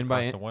just win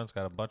by Carson Wentz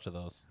got a bunch of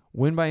those.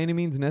 any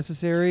means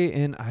necessary.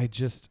 And I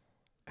just,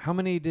 how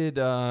many did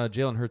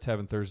Jalen Hurts have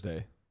in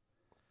Thursday?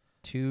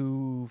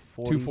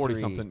 240 240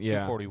 something.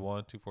 Yeah.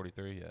 241,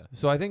 243, yeah.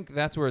 So I think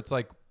that's where it's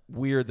like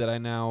weird that I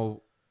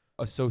now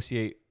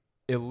associate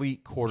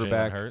elite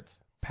quarterback Jalen Hurts.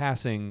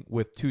 passing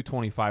with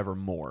 225 or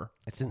more.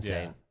 It's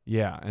insane.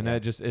 Yeah, and Yeah.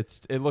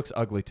 it looks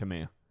ugly to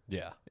me.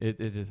 Yeah. It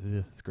just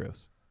it's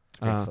gross. It's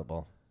great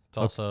football. It's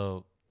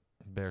also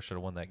Bears should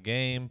have won that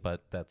game,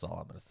 but that's all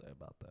I'm going to say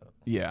about that.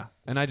 Yeah,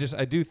 and I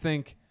do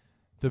think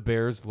the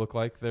Bears look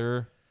like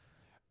they're,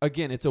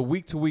 again, it's a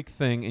week to week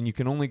thing, and you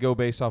can only go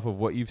based off of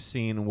what you've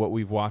seen and what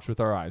we've watched with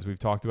our eyes. We've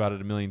talked about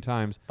it a million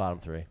times. Bottom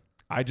 3.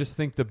 I just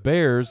think the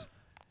Bears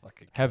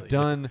Fucking have kill you.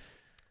 done,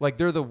 like,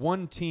 they're the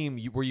one team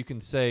where you can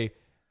say,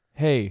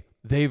 hey,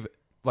 they've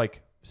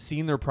like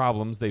seen their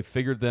problems, they've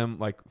figured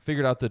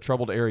out the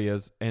troubled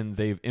areas, and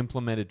they've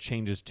implemented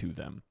changes to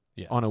them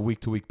Yeah. on a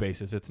week to week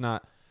basis. It's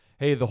not,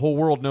 hey, the whole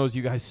world knows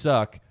you guys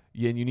suck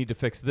and you need to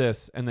fix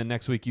this, and then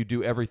next week you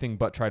do everything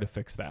but try to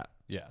fix that.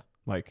 Yeah.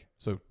 Like,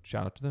 so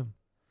shout out to them.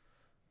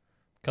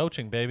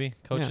 Coaching, baby.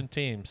 Coaching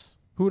teams.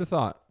 Who would have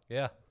thought?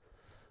 Yeah.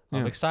 Yeah.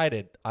 I'm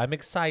excited. I'm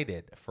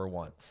excited for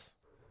once.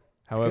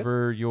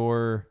 However,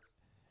 you're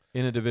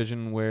in a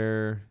division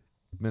where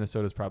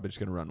Minnesota's probably just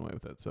going to run away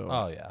with it. So,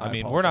 Oh, yeah. I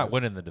mean, apologize. we're not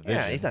winning the division.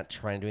 Yeah, he's not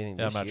trying to do anything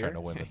Yeah, I'm this not year. trying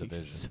to win the You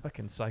division.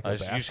 fucking psycho You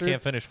just bastard.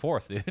 can't finish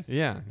fourth, dude.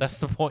 Yeah. That's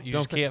the point. You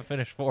Don't just can't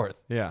finish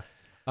fourth. Yeah.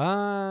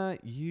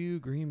 You,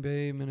 Green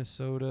Bay,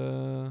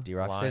 Minnesota.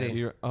 D-Rock Lions.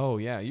 City. Oh,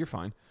 yeah, you're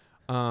fine.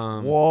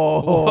 Whoa.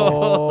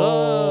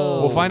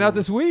 We'll find out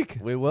this week.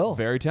 We will.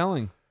 Very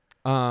telling.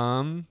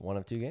 One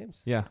of 2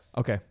 games. Yeah.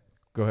 Okay.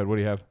 Go ahead. What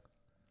do you have?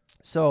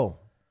 So,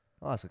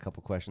 I'll ask a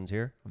couple questions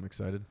here. I'm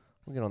excited.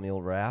 We'll get on the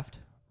old raft.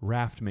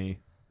 Raft me.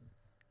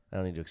 I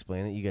don't need to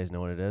explain it. You guys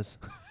know what it is.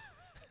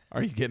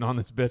 Are you getting on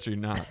this bitch or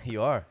not?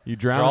 You are. You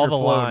drown Draw or the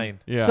floating? line.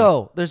 Yeah.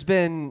 So, there's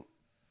been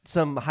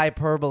some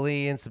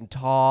hyperbole and some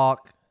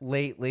talk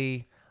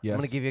lately. Yes. I'm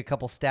going to give you a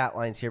couple stat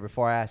lines here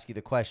before I ask you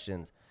the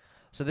questions.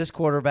 So, this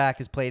quarterback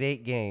has played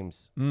 8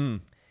 games.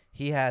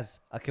 He has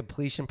a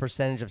completion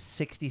percentage of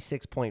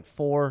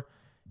 66.4.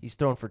 He's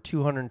thrown for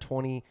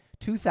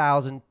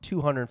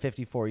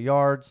 222,254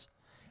 yards,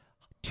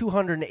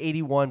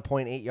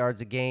 281.8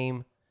 yards a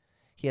game.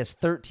 He has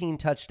 13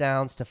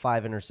 touchdowns to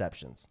 5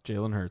 interceptions.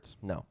 Jalen Hurts.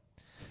 No.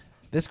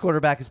 This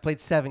quarterback has played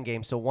 7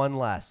 games, so 1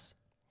 less.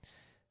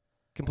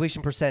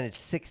 Completion percentage,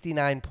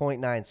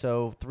 69.9,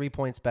 so 3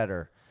 points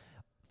better.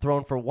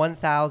 Thrown for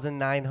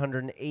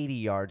 1,980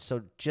 yards,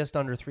 so just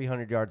under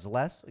 300 yards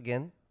less.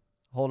 Again,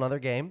 whole nother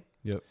game.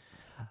 Yep.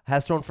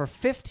 Has thrown for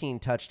 15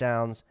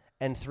 touchdowns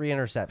and 3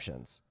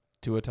 interceptions.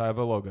 Tua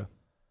Tagovailoa.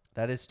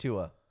 That is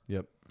Tua.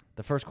 Yep.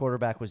 The first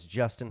quarterback was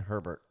Justin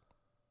Herbert.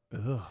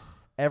 Ugh.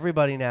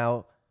 Everybody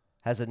now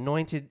has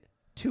anointed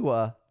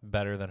Tua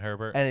Better than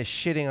Herbert. and is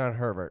shitting on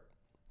Herbert.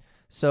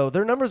 So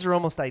their numbers are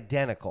almost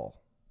identical.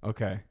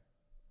 Okay.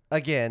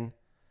 Again,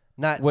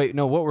 not Wait,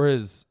 no. What were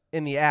his?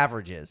 in the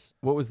averages.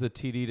 What was the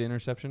TD to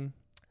interception?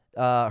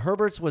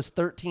 Herbert's was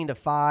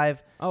 13-5,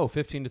 Oh,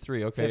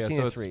 15-3. Okay, 15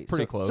 yeah, so to 3. it's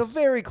pretty close. So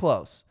very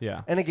close.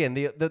 Yeah. And again,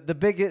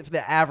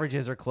 the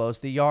averages are close.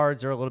 The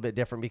yards are a little bit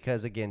different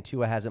because again,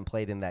 Tua hasn't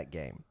played in that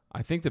game.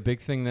 I think the big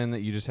thing then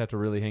that you just have to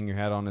really hang your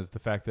hat on is the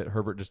fact that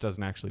Herbert just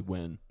doesn't actually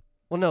win.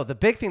 Well, no, the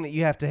big thing that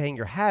you have to hang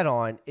your hat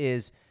on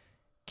is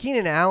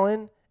Keenan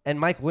Allen and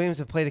Mike Williams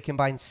have played a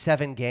combined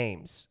 7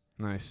 games.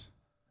 Nice.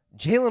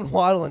 Jalen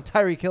Waddle and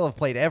Tyreek Hill have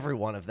played every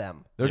one of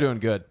them. They're doing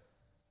good.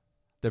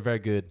 They're very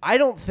good. I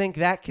don't think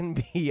that can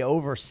be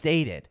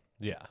overstated.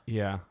 yeah.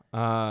 Yeah.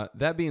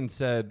 That being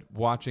said,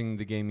 watching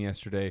the game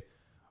yesterday,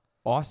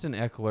 Austin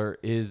Eckler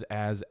is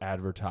as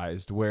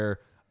advertised, where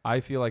I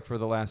feel like for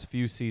the last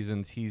few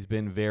seasons, he's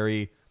been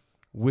very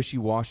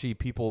wishy-washy.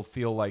 People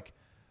feel like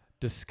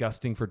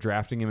disgusting for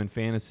drafting him in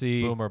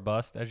fantasy. Boom or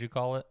bust, as you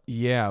call it.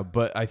 Yeah,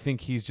 but I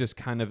think he's just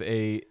kind of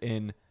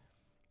in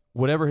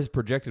whatever his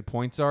projected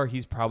points are,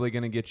 he's probably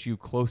going to get you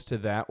close to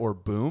that or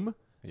boom.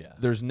 Yeah.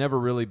 There's never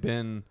really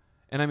been,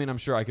 and I mean, I'm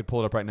sure I could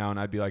pull it up right now and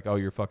I'd be like, oh,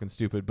 you're fucking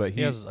stupid. But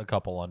He has a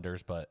couple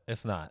unders, but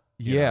it's not.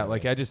 You yeah, know what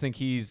like I mean? I just think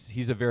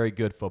he's a very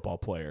good football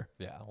player.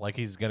 Yeah. Like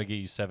he's going to get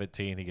you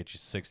 17. He gets you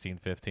 16,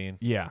 15.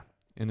 Yeah,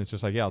 and it's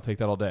just like, yeah, I'll take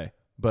that all day.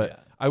 But Yeah.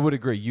 I would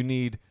agree. You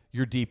need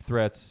your deep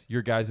threats,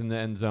 your guys in the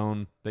end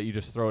zone that you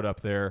just throw it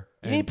up there.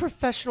 You And need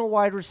professional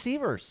wide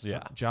receivers.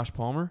 Yeah. Josh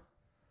Palmer,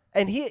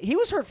 And he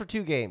was hurt for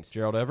 2 games.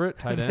 Gerald Everett,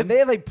 tight And end. they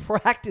have a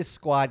practice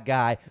squad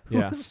guy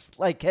Yeah. who's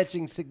like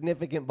catching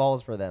significant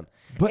balls for them.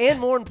 But- and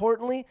more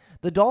importantly,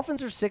 the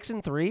Dolphins are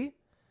 6-3,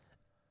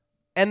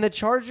 and the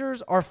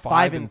Chargers are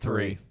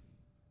 5-3.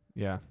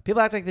 Yeah,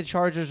 People act like the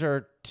Chargers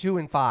are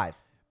 2-5.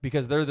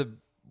 because they're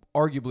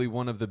arguably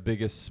one of the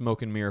biggest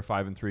smoke and mirror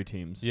 5-3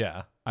 teams.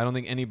 Yeah. I don't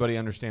think anybody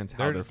understands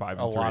how they're They're 5-3.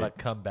 a lot of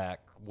comeback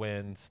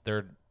wins.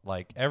 They're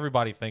like,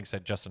 everybody thinks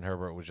that Justin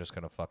Herbert was just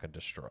going to fucking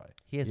destroy.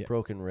 He has Yeah.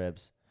 broken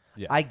ribs.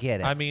 Yeah. I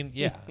get it. I mean,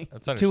 yeah.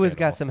 That's Tua's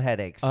got understandable. some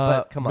headaches,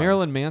 but come on.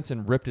 Marilyn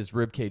Manson ripped his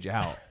rib cage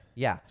out.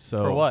 Yeah.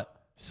 So For what?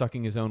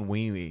 Sucking his own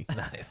weenie.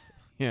 Nice.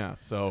 Yeah.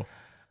 So,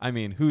 I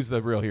mean, who's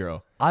the real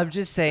hero? I'm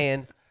just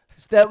saying.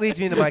 So that leads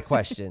me to my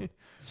question.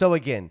 So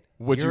again,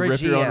 Would you you're a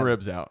rip your own GM.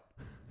 ribs out?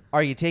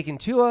 Are you taking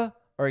Tua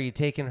or are you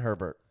taking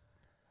Herbert?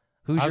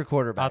 Who's your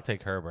quarterback? I'll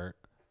take Herbert.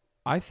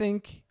 I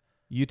think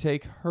you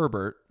take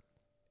Herbert,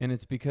 and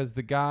it's because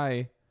the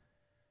guy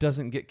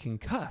doesn't get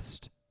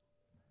concussed.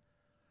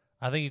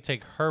 I think you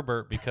take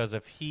Herbert because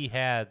if he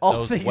had All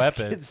those things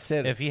weapons,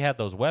 considered. if he had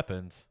those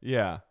weapons,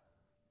 Yeah.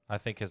 I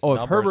think his Oh,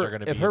 numbers are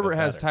going to be if Herbert even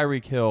has better.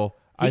 Tyreek Hill,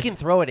 he I can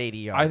throw it 80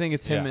 yards. I think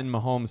it's him Yeah. and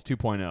Mahomes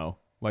 2.0.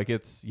 Like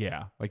it's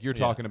like you're Yeah.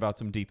 talking about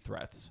some deep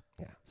threats.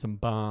 Yeah. Some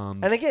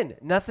bombs. And again,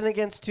 nothing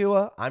against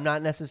Tua. I'm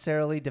not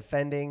necessarily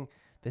defending.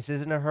 This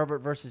isn't a Herbert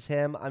versus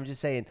him. I'm just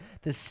saying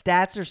the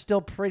stats are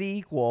still pretty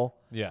equal.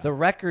 Yeah. The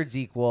record's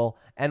equal,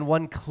 and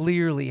one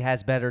clearly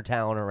has better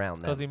talent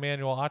around Because them.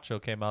 Emmanuel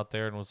Acho came out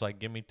there and was like,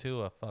 "Give me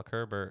Tua, fuck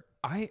Herbert."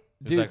 He was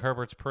dude, like,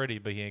 "Herbert's pretty,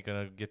 but he ain't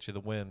gonna get you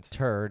the wins."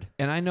 Turd.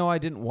 and I know I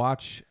didn't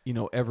watch,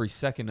 every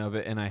second of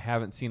it, and I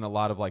haven't seen a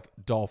lot of like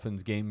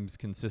Dolphins games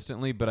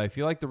consistently, but I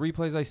feel like the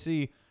replays I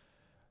see,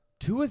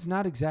 Tua's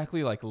not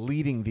exactly like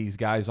leading these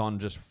guys on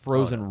just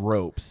frozen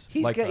ropes.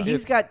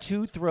 He's got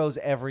 2 throws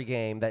every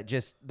game that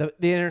just the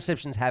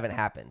interceptions haven't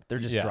happened. They're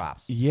just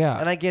drops. Yeah.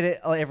 And I get it.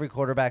 Every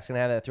quarterback's gonna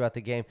have that throughout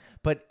the game,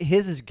 but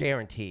his is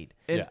guaranteed.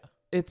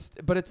 It's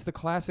the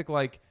classic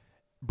like,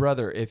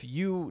 brother, if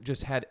you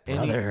just had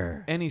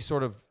any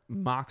sort of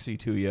moxie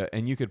to you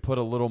and you could put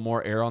a little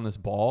more air on this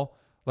ball,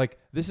 like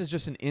this is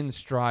just an in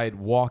stride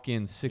walk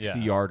in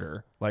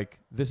 60-yarder. Like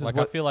this is like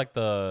what I feel like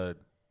the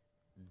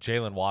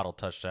Jalen Waddle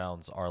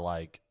touchdowns are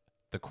like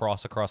the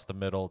cross across the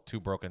middle, 2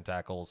 broken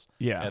tackles,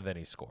 and then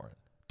he's scoring.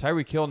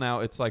 Tyreek Hill now,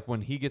 it's like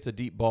when he gets a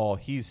deep ball,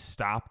 he's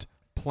stopped,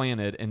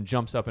 planted, and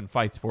jumps up and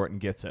fights for it and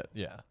gets it.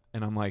 Yeah.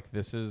 And I'm like,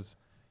 this is,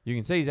 you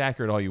can say he's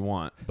accurate all you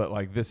want, but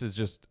like this is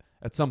just,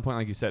 at some point,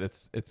 like you said,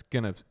 it's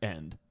going to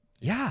end.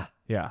 Yeah.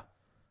 Yeah.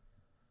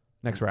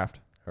 Next raft.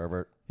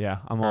 Herbert. Yeah,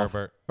 I'm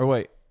Herbert. off. Or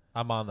wait.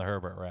 I'm on the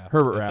Herbert raft.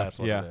 Herbert if raft, that's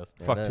what yeah. it is.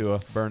 Fuck There it Tua.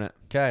 is. Burn it.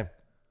 Okay.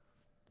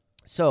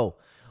 So,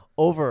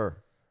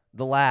 over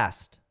the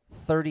last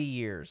 30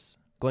 years,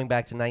 going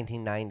back to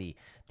 1990,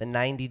 the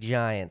 90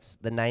 Giants,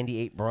 the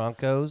 98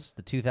 Broncos,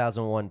 the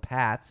 2001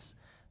 Pats,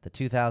 the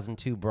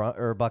 2002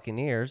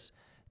 Buccaneers,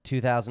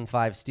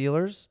 2005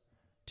 Steelers,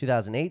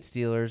 2008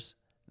 Steelers,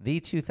 the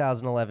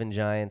 2011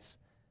 Giants,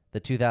 the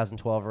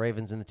 2012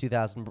 Ravens, and the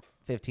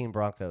 2015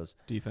 Broncos.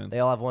 Defense. They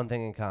all have one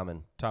thing in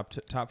common. Top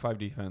 5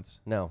 defense.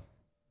 No.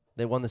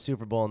 They won the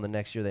Super Bowl, and the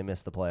next year they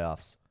missed the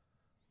playoffs.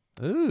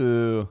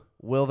 Ooh.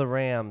 Will the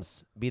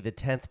Rams be the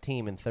 10th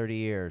team in 30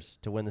 years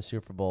to win the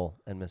Super Bowl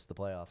and miss the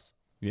playoffs?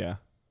 Yeah.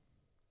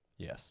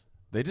 Yes.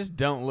 They just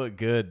don't look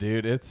good,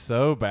 dude. It's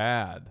so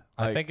bad.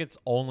 I think it's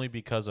only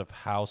because of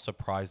how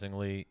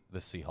surprisingly the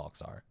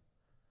Seahawks are.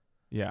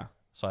 Yeah.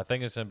 So I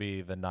think it's going to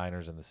be the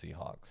Niners and the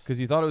Seahawks.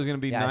 Because you thought it was going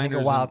to be Yeah, Niners. I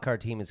think a wild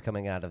card team is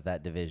coming out of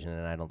that division,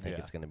 and I don't think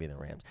Yeah. it's going to be the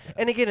Rams.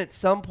 And again, at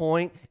some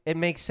point, it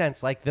makes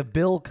sense. Like the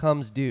bill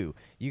comes due.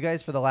 You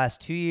guys, for the last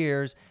 2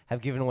 years,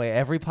 have given away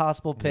every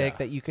possible pick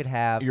that you could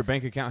have. Your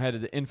bank account had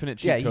the infinite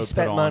cheat Yeah, code you put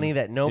spent on. money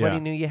that nobody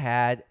Yeah. knew you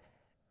had.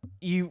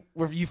 You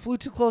flew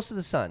too close to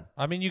the sun.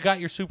 I mean, you got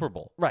your Super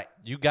Bowl. Right.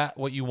 You got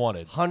what you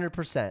wanted.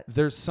 100%.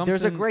 There's something.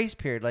 There's a grace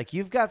period. Like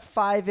you've got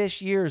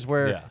 5-ish years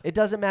where Yeah. it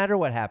doesn't matter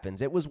what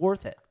happens. It was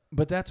worth it.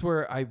 But that's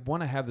where I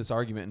want to have this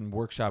argument and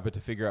workshop it to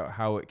figure out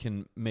how it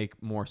can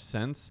make more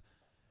sense.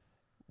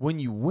 When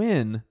you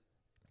win,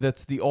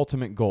 that's the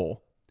ultimate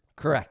goal.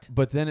 Correct.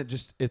 But then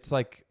it's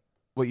like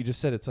what you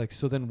just said. It's like,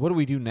 so then what do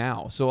we do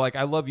now? So like,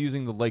 I love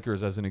using the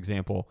Lakers as an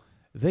example.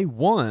 They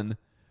won,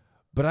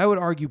 but I would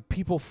argue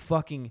people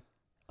fucking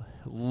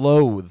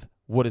loathe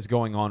what is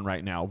going on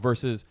right now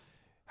versus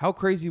how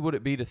crazy would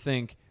it be to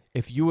think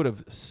if you would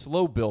have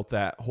slow built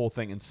that whole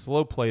thing and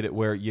slow played it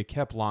where you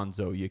kept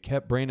Lonzo, you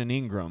kept Brandon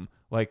Ingram,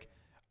 like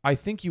I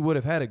think you would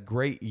have had a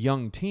great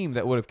young team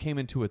that would have came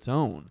into its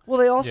own. Well,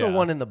 they also Yeah.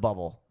 won in the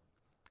bubble.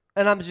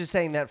 And I'm just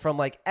saying that from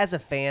like as a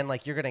fan,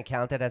 like you're going to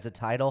count that as a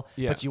title,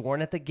 Yeah. but you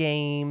weren't at the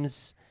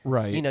games.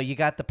 Right. You know, you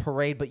got the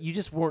parade, but you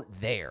just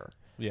weren't there.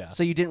 Yeah.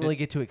 So you didn't really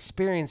get to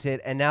experience it,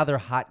 and now they're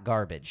hot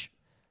garbage.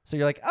 So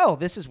you're like, oh,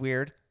 this is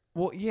weird.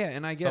 Well, yeah,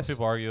 and I Some guess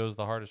people argue it was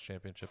the hardest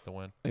championship to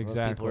win. Those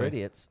exactly. people are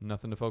idiots.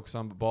 Nothing to focus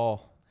on but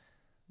ball.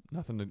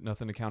 Nothing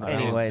to counter.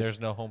 Anyways. There's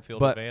no home field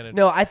But- advantage.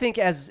 No, I think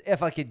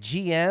if like a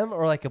GM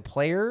or like a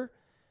player,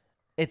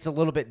 it's a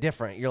little bit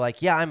different. You're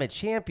like, yeah, I'm a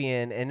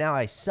champion, and now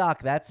I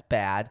suck. That's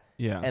bad.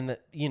 Yeah. And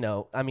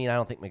I mean, I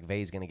don't think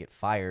McVay's going to get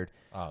fired,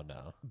 Oh,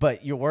 no.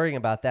 but you're worrying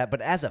about that.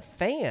 But as a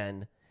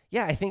fan,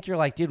 yeah, I think you're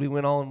like, dude, we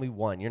went all and we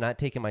won. You're not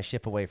taking my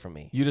ship away from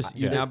me. You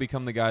Yeah. now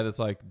become the guy that's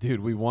like, dude,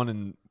 we won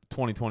in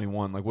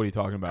 2021. Like, what are you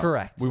talking about?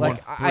 Correct. We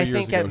like, won 3 I years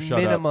think ago. at Shut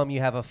up. minimum you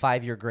have a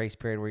 5-year grace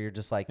period where you're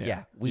just like,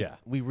 Yeah.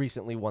 we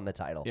recently won the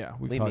title. Yeah,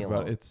 we've Leave talked me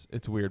about alone. it.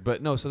 It's weird,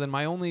 but no. So then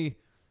my only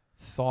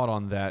thought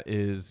on that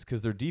is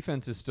because their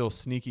defense is still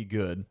sneaky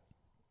good.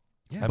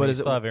 I but mean, is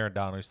you it still have Aaron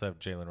Donald, you still have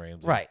Jalen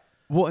Ramsey. Right.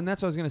 well? And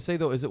that's what I was gonna say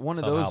though. Is it one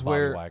Somehow of those Bobby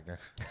where Wagner.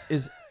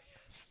 is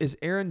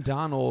Aaron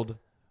Donald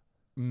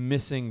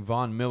missing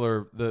Von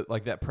Miller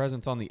that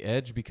presence on the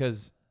edge?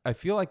 Because I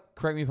feel like,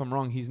 correct me if I'm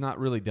wrong, he's not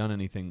really done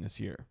anything this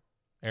year.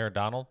 Aaron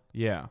Donald?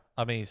 Yeah,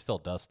 I mean, he still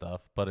does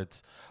stuff, but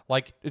it's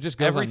like it just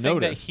goes everything that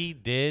unnoticed. he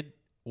did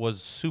was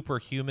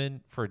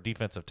superhuman for a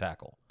defensive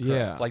tackle.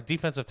 Yeah. Like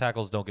defensive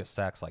tackles don't get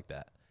sacks like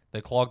that. They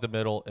clog the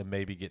middle and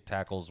maybe get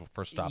tackles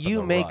for stopping You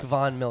the make run.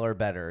 Von Miller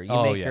better. You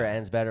Oh, make yeah. your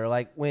ends better.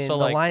 Like when So,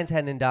 the like- Lions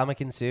had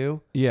Ndamukong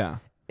Suh, Yeah,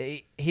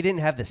 he didn't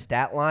have the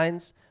stat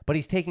lines, but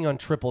he's taking on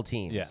triple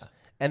teams. Yeah.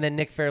 And then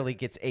Nick Fairley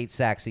gets 8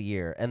 sacks a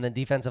year, and the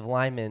defensive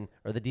linemen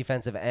or the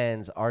defensive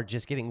ends are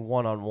just getting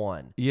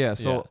one-on-one. yeah.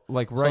 So Yeah.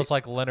 like So right. it's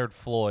like Leonard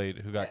Floyd,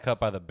 who got cut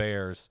by the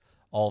Bears,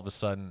 all of a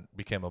sudden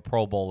became a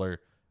Pro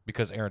Bowler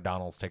because Aaron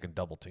Donald's taking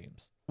double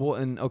teams. Well,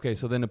 and okay,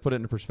 so then to put it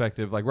into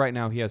perspective, like right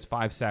now he has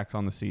 5 sacks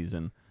on the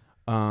season.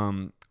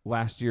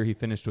 Last year he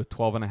finished with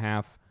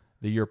 12.5.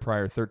 The year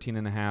prior,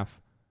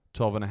 13.5,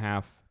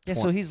 12.5. Yeah,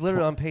 so he's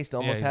literally on pace to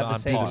almost he's have the on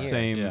same par. year.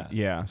 Same, Yeah.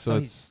 yeah. So So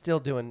he's still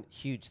doing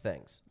huge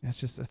things.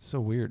 that's so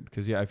weird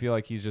because I feel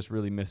like he's just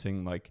really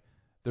missing. Like,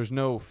 there's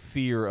no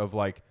fear of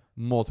like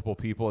multiple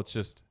people. It's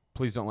just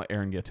please don't let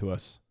Aaron get to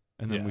us,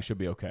 and then Yeah. we should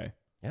be okay.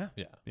 Yeah.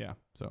 Yeah.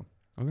 So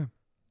okay.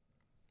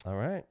 All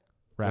right.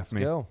 Raff Let's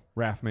me. go.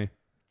 Raff me.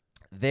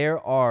 There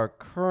are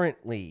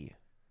currently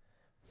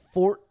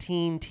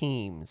 14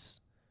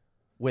 teams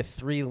with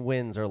 3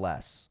 wins or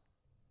less.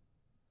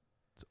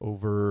 It's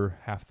over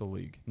half the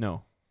league.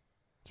 No.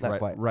 It's Not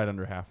quite. right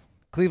under half.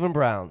 Cleveland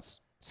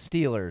Browns,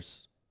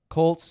 Steelers,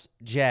 Colts,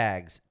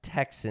 Jags,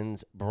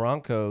 Texans,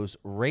 Broncos,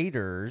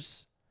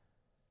 Raiders,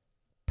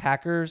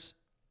 Packers,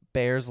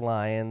 Bears,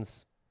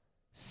 Lions,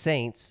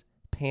 Saints,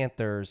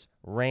 Panthers,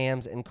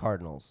 Rams, and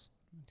Cardinals.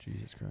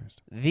 Jesus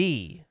Christ.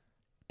 The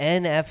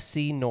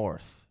NFC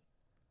North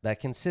that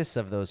consists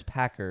of those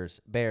Packers,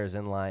 Bears,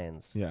 and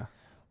Lions Yeah.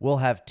 will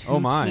have 2 Oh,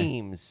 my.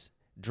 teams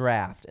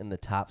draft in the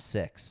top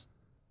 6.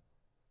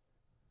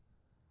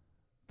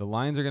 The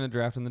Lions are going to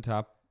draft in the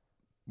top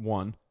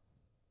 1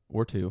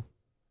 or 2.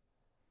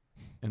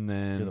 And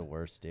then You're the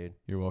worst, dude.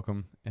 you're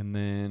welcome. And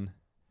then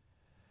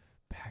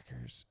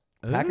Packers.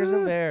 Packers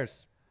and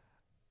Bears.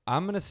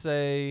 I'm going to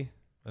say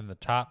In the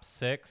top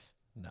 6,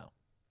 no.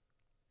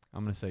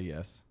 I'm going to say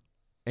yes.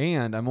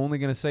 And I'm only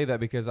going to say that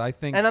because I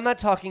think And I'm not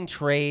talking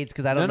trades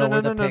because I don't know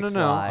where the picks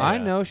lie. I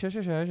know. Shush.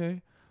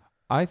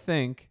 I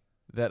think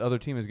that other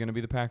team is going to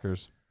be the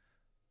Packers.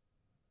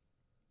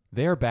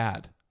 They are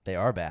bad. They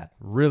are bad.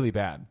 Really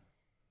bad.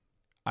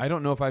 I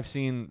don't know if I've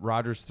seen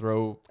Rodgers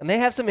throw. And they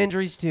have some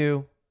injuries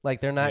too. Like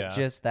they're not Yeah.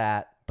 just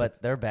that,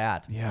 but they're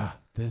bad. Yeah,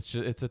 it's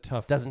a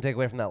tough. Doesn't take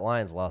away from that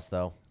Lions loss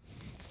though.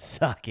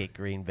 Suck it,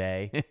 Green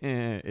Bay.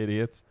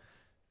 Idiots.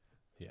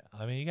 Yeah.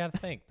 I mean, you got to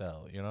think,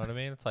 though. You know what I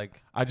mean? It's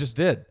like I just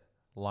did.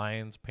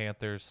 Lions,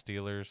 Panthers,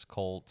 Steelers,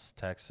 Colts,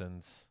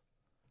 Texans.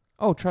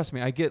 Oh, trust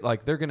me, I get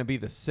like they're going to be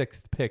the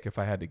 6th pick if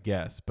I had to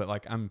guess, but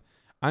like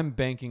I'm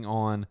banking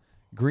on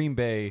Green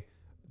Bay.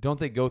 Don't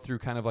they go through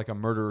kind of like a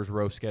murderer's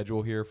row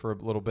schedule here for a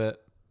little bit?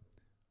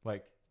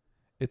 Like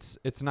it's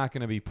not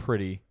going to be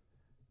pretty.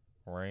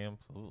 Rams.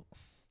 Ooh.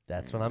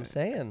 That's what I'm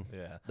saying.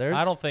 Yeah. There's-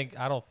 I don't think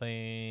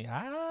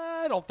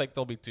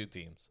there'll be 2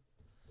 teams.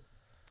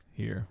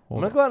 Here. I'm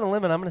Hold gonna on. go out on a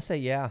limb and I'm gonna say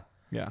yeah.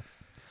 Yeah.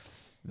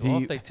 Well,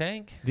 The if they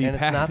tank. the and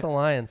it's not the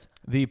Lions.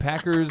 the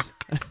Packers.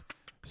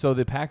 So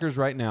the Packers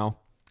right now,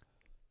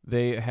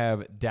 they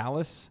have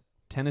Dallas,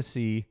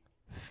 Tennessee,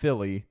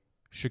 Philly,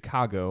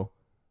 Chicago,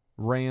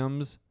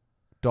 Rams,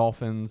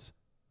 Dolphins,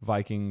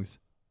 Vikings,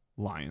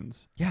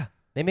 Lions. Yeah.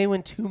 They may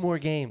win 2 more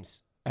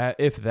games.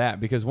 If that,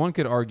 because one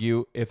could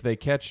argue if they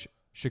catch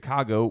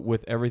Chicago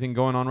with everything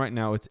going on right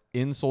now, it's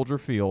in Soldier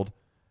Field.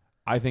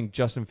 I think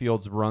Justin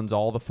Fields runs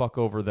all the fuck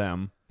over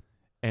them,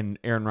 and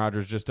Aaron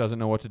Rodgers just doesn't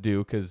know what to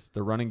do because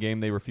the running game,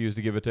 they refuse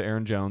to give it to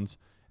Aaron Jones.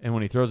 And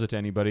when he throws it to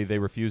anybody, they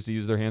refuse to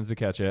use their hands to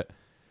catch it.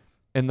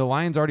 And the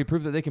Lions already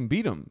proved that they can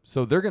beat them.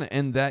 So they're going to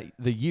end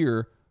the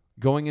year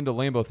going into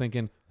Lambeau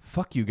thinking,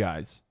 fuck you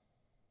guys.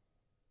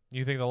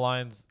 You think the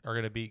Lions are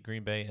going to beat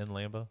Green Bay in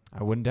Lambeau?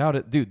 I wouldn't doubt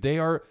it. Dude, they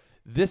are.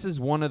 This is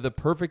one of the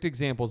perfect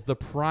examples, the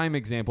prime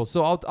example.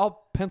 So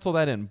I'll pencil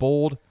that in.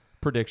 Bold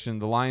prediction.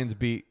 The Lions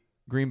beat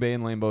Green Bay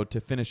and Lambeau to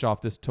finish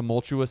off this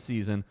tumultuous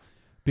season.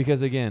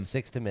 Because, again,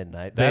 6 to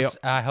midnight.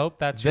 I hope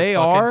that's they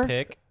your fucking are-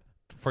 pick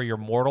for your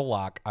mortal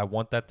lock. I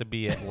want that to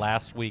be it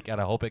last week, and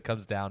I hope it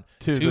comes down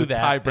to the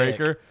that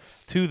tiebreaker. pick,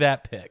 to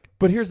that pick.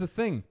 But here's the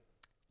thing.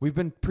 We've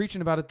been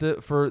preaching about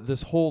it for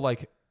this whole,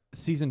 like,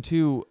 season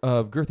 2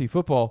 of Girthy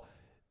Football.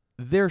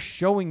 They're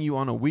showing you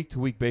on a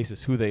week-to-week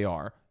basis who they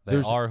are. They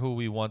are who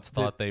we once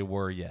thought they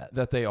were yet.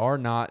 That they are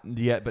not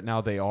yet, but now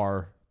they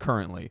are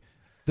currently.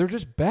 They're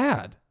just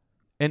bad.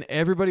 And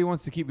everybody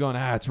wants to keep going,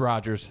 it's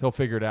Rodgers. He'll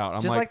figure it out.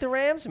 I'm Just like the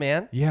Rams,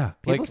 man. yeah.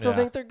 People still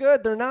think they're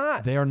good. They're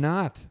not. they are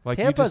not. Like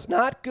Tampa's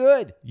not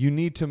good. you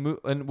need to move,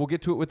 and we'll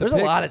get to it with There's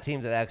the a lot picks. of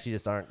teams that actually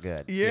just aren't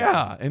good.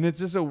 Yeah, and it's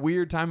just a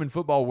weird time in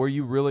football where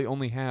you really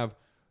only have,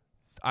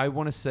 I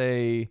want to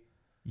say,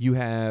 you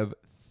have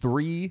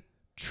 3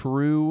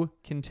 true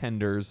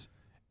contenders,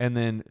 and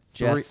then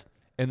 3, Jets.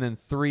 and then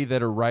 3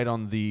 that are right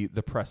on the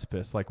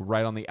precipice, like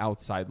right on the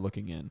outside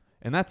looking in,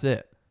 and that's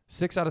it.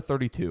 6 out of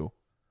 32.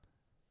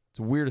 It's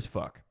weird as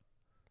fuck.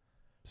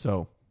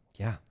 So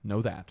Yeah.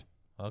 know that.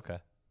 Okay.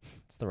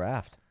 It's the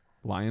raft.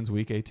 Lions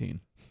week 18.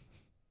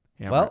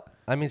 Hammer Well, it.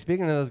 I mean,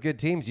 speaking of those good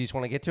teams, you just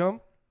want to get to them?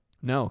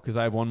 No, because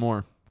I have one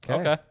more.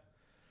 Okay.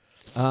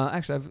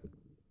 Actually, I have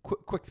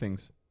quick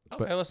things.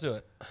 Okay, let's do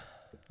it.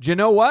 Do you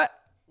know what?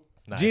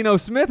 Nice. Geno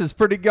Smith is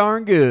pretty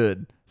darn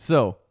good.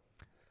 So,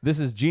 this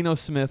is Geno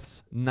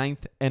Smith's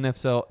 9th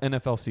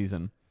NFL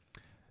season.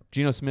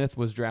 Geno Smith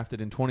was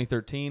drafted in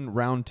 2013,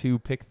 round 2,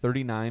 pick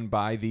 39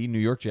 by the New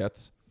York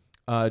Jets.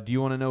 Do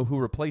you want to know who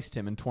replaced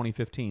him in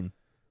 2015?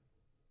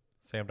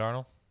 Sam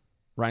Darnold.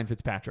 Ryan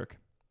Fitzpatrick.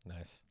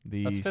 Nice.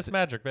 The That's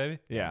Fitzmagic, baby.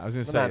 Yeah, I was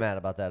going I'm to not say. mad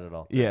about that at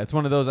all. Yeah, it's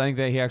one of those. I think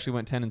that he actually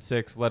went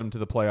 10-6, led him to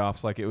the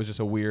playoffs. Like, it was just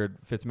a weird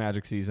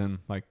Fitzmagic season.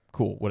 Like,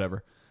 cool,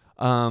 whatever.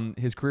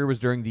 His career was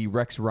during the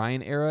Rex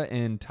Ryan era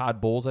and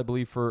Todd Bowles, I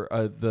believe, for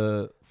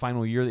the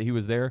final year that he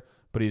was there,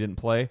 but he didn't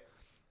play.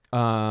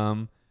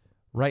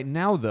 Right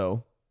now,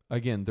 though,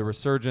 again, the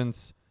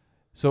resurgence.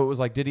 So it was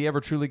like, did he ever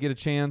truly get a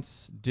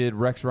chance? Did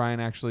Rex Ryan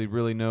actually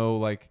really know?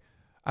 Like,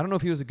 I don't know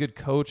if he was a good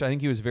coach. I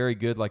think he was very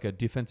good, like a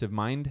defensive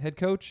mind head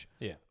coach.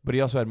 Yeah. But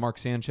he also had Mark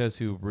Sanchez,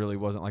 who really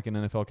wasn't like an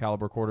NFL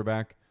caliber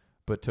quarterback,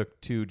 but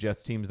took two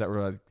Jets teams that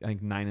were, I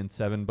think,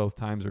 9-7 both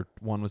times, or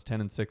one was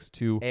 10-6,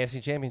 two.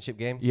 AFC Championship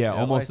game. Yeah,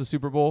 almost nice. the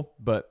Super Bowl.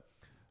 But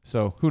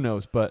so who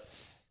knows? But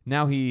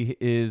now he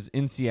is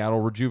in Seattle,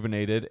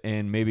 rejuvenated,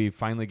 and maybe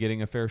finally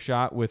getting a fair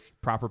shot with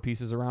proper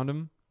pieces around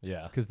him.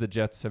 Yeah. Because the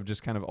Jets have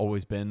just kind of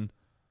always been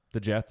the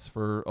Jets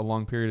for a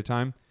long period of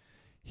time.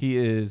 He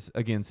is,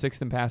 again,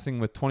 6th in passing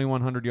with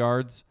 2,100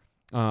 yards,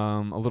 a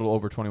little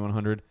over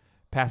 2,100.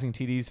 Passing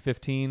TDs,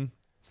 15,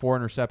 4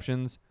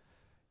 interceptions.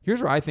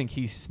 Here's where I think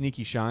he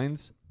sneaky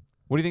shines.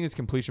 What do you think his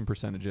completion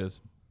percentage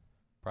is?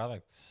 Probably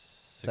like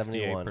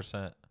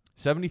 68%.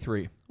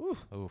 73.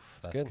 Oof,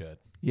 that's good. good.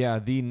 Yeah,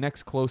 the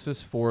next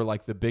closest for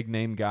like the big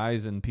name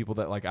guys and people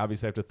that like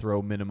obviously have to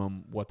throw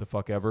minimum what the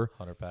fuck ever.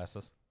 100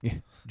 passes.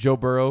 Joe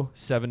Burrow,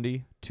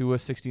 70, Tua,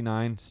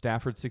 69,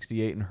 Stafford,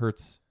 68, and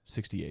Hurts,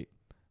 68.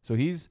 So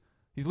he's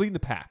leading the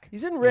pack.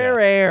 He's in rare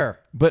air.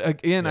 But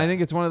again, I Yeah.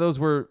 think it's one of those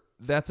where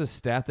that's a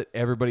stat that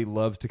everybody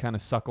loves to kind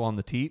of suckle on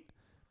the teat,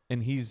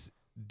 and he's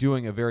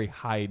doing a very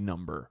high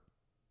number.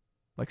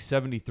 Like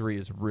 73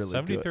 is really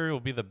 73 good. will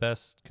be the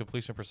best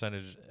completion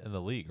percentage in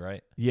the league,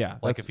 right? Yeah.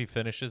 Like that's- if he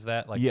finishes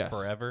that like Yes.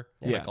 forever,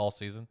 Yeah. like all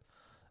season.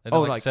 And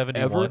Oh, like like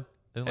 71. ever?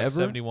 Isn't like Ever?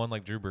 71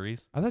 like Drew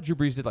Brees? I thought Drew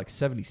Brees did like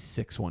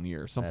 76 one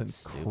year, something That's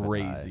stupid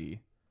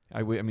crazy.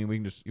 I mean, we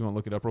can just, you want to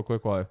look it up real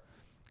quick while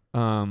You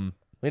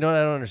know what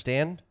I don't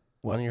understand?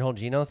 What? On your whole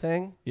Geno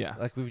thing? yeah.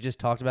 Like we've just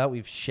talked about,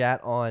 we've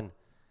shat on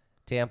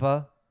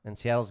Tampa, and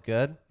Seattle's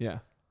good. Yeah.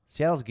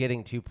 Seattle's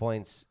getting 2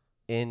 points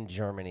in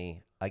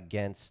Germany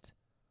against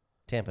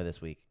Tampa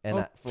this week.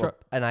 And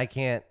and I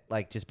can't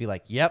like just be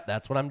like, yep,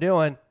 that's what I'm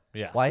doing.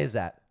 Yeah. Why is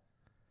that?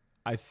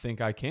 I think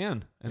I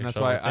can. And You're that's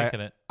so why overthinking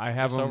it. I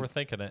have You're him. so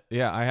overthinking it.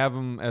 Yeah, I have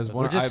him as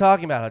one. We're just I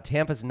talking about how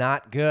Tampa's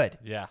not good.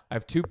 Yeah.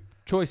 have two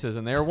choices,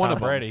 and they're It's one Tom of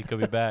them. Brady could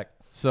be back.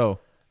 So,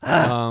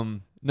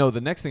 no,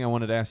 the next thing I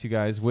wanted to ask you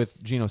guys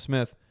with Geno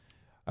Smith,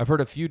 I've heard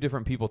a few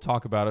different people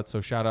talk about it.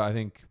 So shout out, I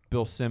think,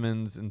 Bill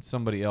Simmons and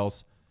somebody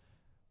else.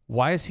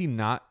 Why is he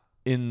not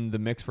in the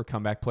mix for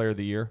comeback player of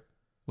the year?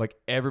 Like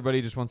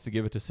everybody just wants to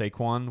give it to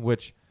Saquon,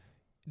 which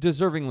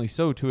deservingly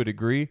so to a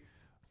degree.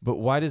 But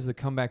why does the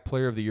comeback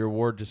player of the year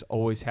award just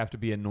always have to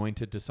be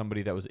anointed to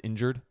somebody that was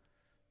injured?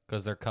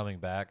 Because they're coming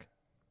back.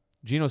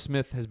 Geno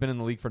Smith has been in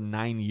the league for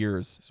 9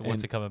 years. So what's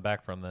and he coming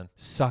back from then?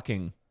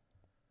 sucking.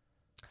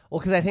 Well,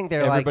 because I think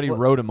they're Everybody like,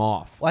 wrote him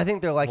off. well, I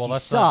think they're like, Well, you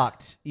that's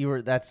not- sucked.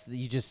 You're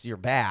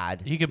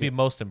bad. He could be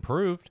most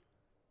improved.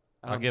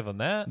 I'll Um, give him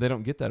that. They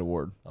don't get that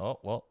award. Oh,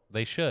 well,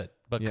 they should.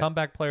 But Yeah.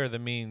 comeback player of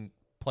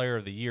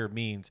the year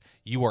means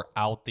you were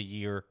out the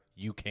year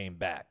you came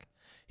back.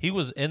 He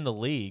was in the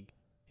league.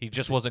 He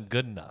just wasn't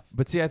good enough.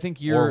 But see, I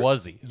think you're Or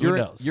was he? Who you're,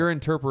 knows? You're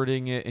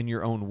interpreting it in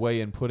your own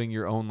way and putting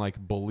your own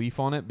like belief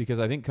on it, because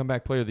I think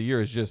comeback player of the year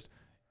is just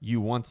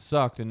you once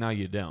sucked and now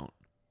you don't.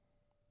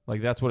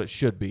 Like that's what it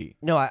should be.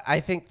 No,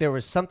 I think there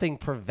was something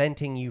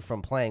preventing you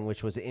from playing,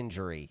 which was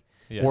injury.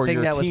 Yeah. Or thing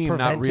your that was team not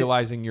prevented-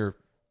 realizing your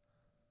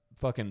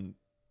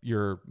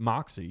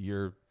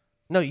moxie,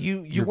 No,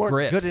 you Your weren't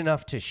grit. good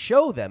enough to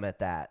show them at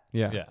that.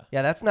 yeah.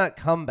 Yeah, that's not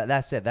comeback.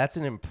 That's it. That's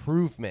an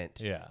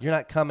improvement. Yeah. You're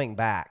not coming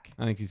back.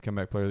 I think he's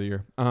comeback player of the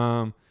year.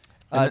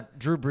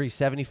 Drew Brees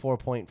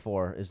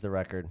 74.4 is the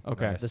record.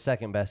 Okay. The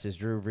second best is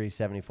Drew Brees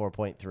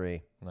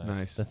 74.3.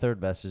 Nice. The third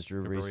best is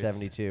Drew Drew Brees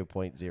Brees.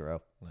 72.0.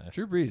 Nice.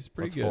 Drew Brees,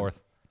 pretty What's good.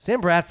 fourth?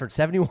 Sam Bradford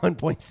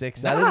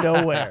 71.6 out of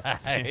nowhere.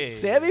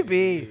 Sammy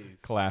B.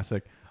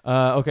 Classic.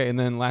 Okay, and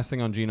then last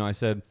thing on Geno, I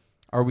said,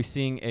 are we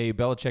seeing a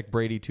Belichick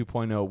Brady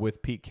 2.0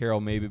 with Pete Carroll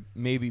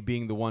maybe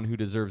being the one who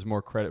deserves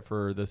more credit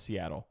for the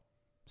Seattle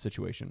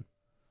situation?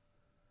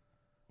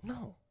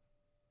 No.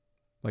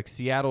 Like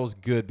Seattle's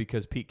good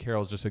because Pete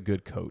Carroll's just a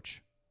good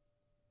coach.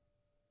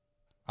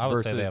 I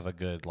would say they versus- have a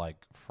good like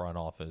front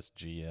office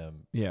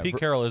GM. Yeah, Pete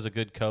Carroll is a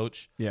good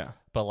coach, Yeah.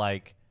 but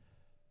like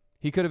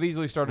He could have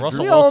easily started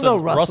Russell We Drew. all Wilson- know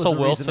Russ Russell was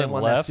the reason they Wilson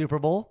won that left. Super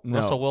Bowl. No.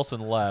 Russell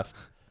Wilson left,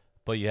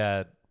 but you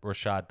had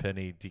Rashad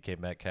Penny, DK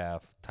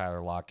Metcalf,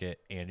 Tyler Lockett,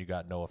 and you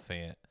got Noah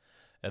Fant.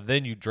 And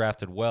then you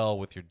drafted well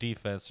with your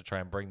defense to try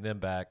and bring them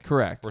back.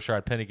 Correct.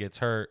 Rashad Penny gets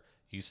hurt.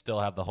 You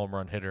still have the home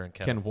run hitter in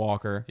Ken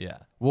Walker. Yeah.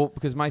 Well,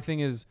 because my thing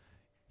is,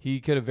 he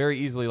could have very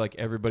easily, like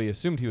everybody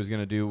assumed he was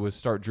going to do, was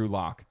start Drew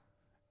Lock.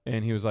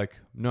 And he was like,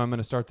 no, I'm going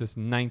to start this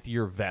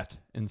 9th-year vet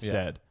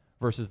instead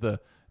versus the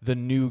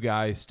new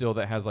guy still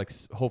that has like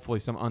hopefully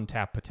some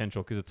untapped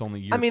potential because it's only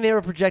year. I mean, they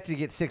were projected to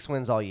get 6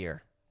 wins all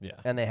year, Yeah.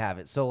 and they have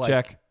it. So like,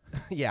 check.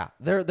 yeah,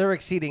 they're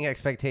exceeding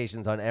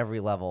expectations on every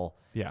level.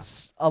 Yeah.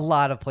 A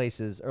lot of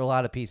places or a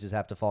lot of pieces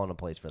have to fall into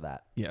place for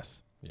that.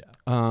 Yes. Yeah.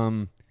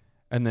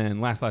 And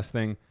then last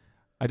thing,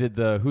 I did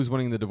the who's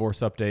winning the divorce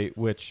update,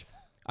 which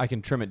I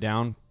can trim it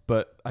down,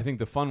 but I think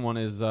the fun one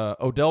is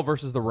Odell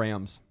versus the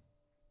Rams.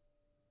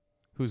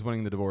 Who's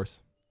winning the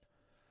divorce?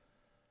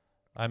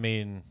 I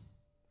mean,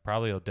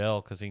 probably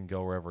Odell because he can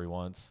go wherever he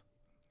wants.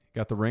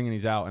 Got the ring and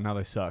he's out, and now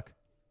they suck.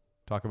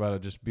 Talk about a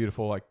just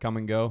beautiful like come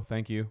and go.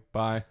 Thank you.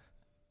 Bye.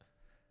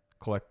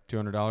 Collect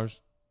 $200.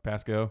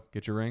 Pass go.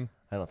 Get your ring.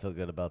 I don't feel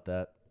good about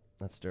that.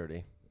 That's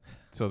dirty.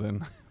 So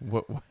then,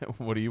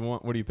 what do you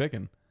want? What are you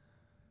picking?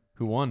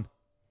 Who won?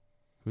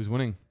 Who's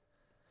winning?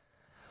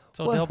 It's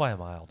Odell by a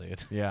mile,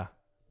 dude. Yeah.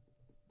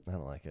 I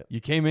don't like it.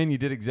 You came in, you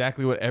did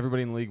exactly what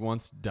everybody in the league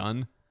wants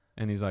done,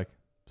 and he's like,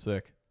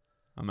 sick.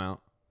 I'm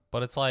out.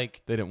 But it's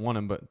like They didn't want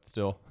him, but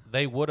still.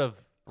 they would have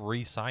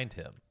re-signed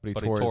him, But he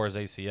he tore tore his-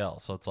 his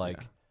ACL. So it's like,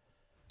 Yeah.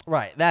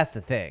 Right. That's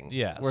the thing.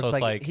 yeah. Where So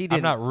it's like he I'm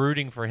didn't. not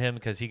rooting for him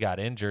because he got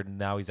injured and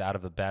now he's out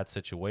of a bad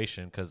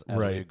situation because, as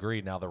Right. we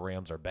agreed, now the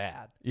Rams are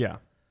bad. Yeah.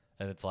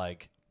 And it's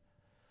like,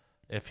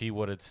 if he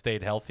would have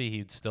stayed healthy,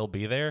 he'd still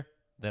be there.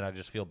 Then I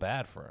just feel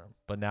bad for him.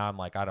 But now I'm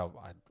like, I don't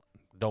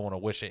want to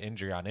wish an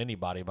injury on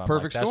anybody. But I'm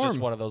Perfect like, that's just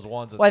storm. one of those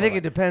ones. Well, I think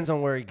it depends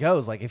on where he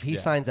goes. Like, if he Yeah.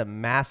 signs a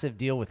massive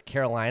deal with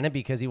Carolina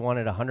because he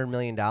wanted $100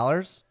 million,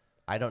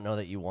 I don't know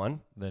that you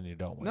won. then you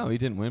don't win. No, he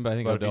didn't win, but I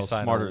think But if you Odell's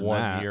sign smarter a than 1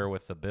 that. year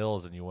with the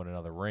Bills and you win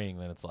another ring,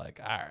 then it's like,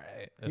 all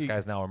right, this He-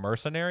 guy's now a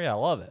mercenary. I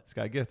love it. This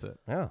guy gets it.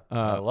 Yeah.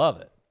 I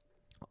love it.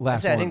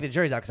 Last I one. think the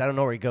jury's out because I don't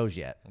know where he goes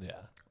yet. Yeah.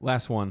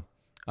 Last one.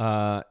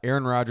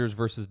 Aaron Rodgers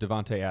versus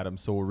Devontae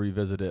Adams. So we'll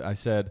revisit it. I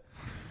said,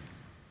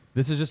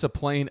 this is just a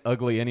plain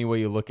ugly, any way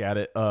you look at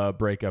it,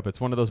 breakup.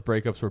 It's one of those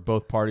breakups where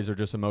both parties are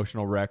just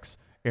emotional wrecks.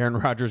 Aaron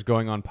Rodgers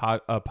going on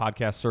a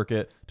podcast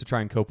circuit to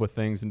try and cope with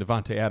things, and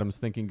Devontae Adams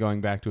thinking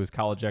going back to his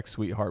college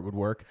ex-sweetheart would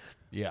work.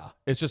 Yeah.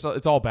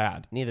 It's all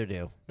bad. Neither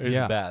do. It's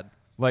Yeah. bad.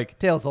 Like,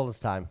 Tale's old as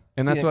time.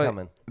 and Seen that's it why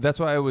coming.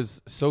 I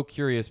was so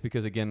curious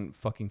because, again,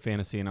 fucking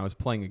fantasy, and I was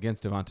playing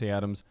against Devontae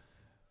Adams.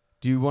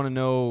 Do you want to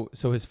know?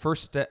 So his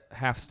first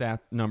half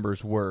stat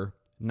numbers were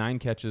 9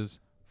 catches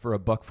for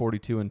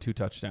 $142 and 2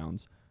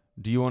 touchdowns.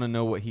 Do you want to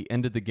know what he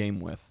ended the game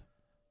with?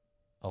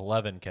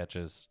 11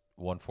 catches,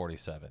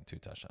 147, 2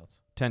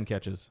 touchdowns. 10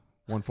 catches,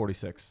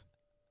 146.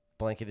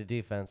 Blanketed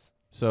defense.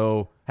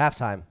 So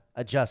Halftime.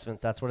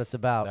 Adjustments. That's what it's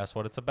about. That's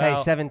what it's Hey, about.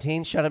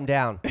 17, shut him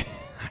down.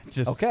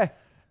 just Okay.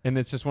 and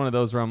it's just one of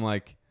those where I'm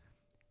like,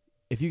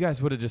 if you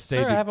guys would have just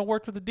stayed, Sir, I haven't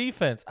worked with the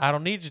defense. I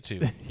don't need you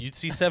to. You'd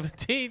see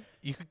 17.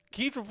 You could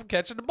keep him from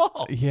catching the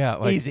ball. yeah,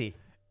 like, Easy.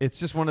 It's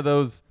just one of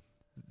those.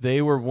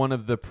 They were one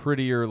of the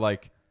prettier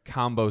like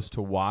combos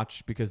to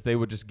watch because they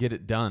would just get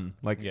it done.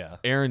 Like Yeah.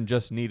 Aaron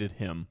just needed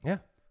him, Yeah,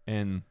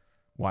 and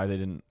why they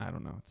didn't, I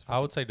don't know. It's I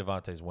would say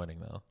Devontae's winning,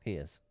 though. he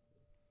is.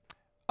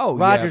 oh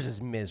Rodgers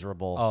is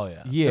miserable. Oh,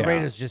 yeah. yeah, The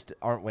Raiders just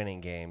aren't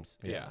winning games.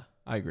 Yeah.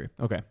 I agree.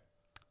 Okay,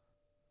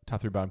 top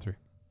 3, bottom 3.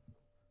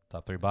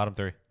 Top 3, bottom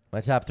 3. My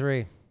top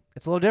 3.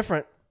 It's a little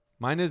different.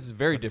 Mine is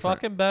very It different.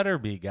 fucking better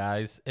be,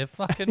 guys. It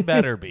fucking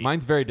better be.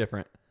 Mine's very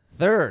different.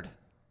 Third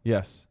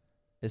Yes.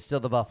 is still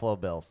the Buffalo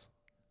Bills.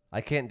 I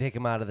can't take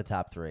them out of the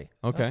top 3.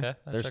 Okay. that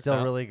They're checks still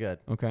out. really good.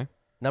 Okay.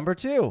 Number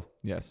 2,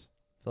 Yes.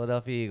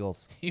 Philadelphia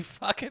Eagles. You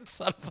fucking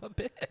son of a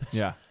bitch.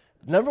 Yeah.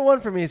 Number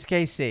 1 for me is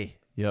KC.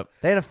 Yep.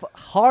 They had a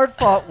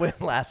hard-fought win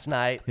last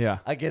night Yeah.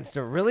 against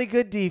a really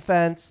good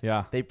defense.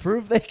 Yeah. They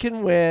proved they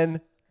can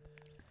win.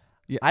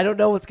 Yeah. I don't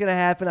know what's going to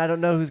happen. I don't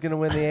know who's going to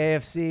win the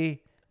AFC.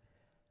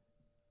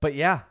 But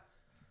yeah,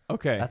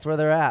 Okay. that's where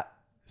they're at.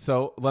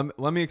 So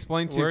let me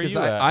explain too, Where are because you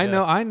at? I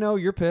Yeah. I know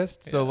you're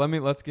pissed. So Yeah.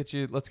 let's get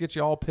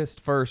you all pissed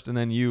first, and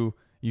then you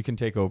can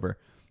take over.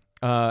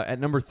 At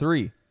number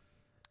 3,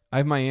 I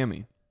have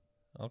Miami.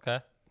 Okay.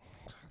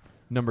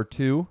 Number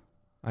 2,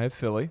 I have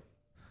Philly,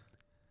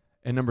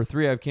 and number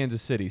 3, I have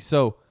Kansas City.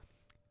 So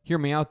hear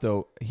me out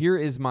though. Here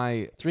is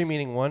my 3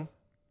 meaning 1.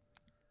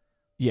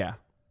 Yeah.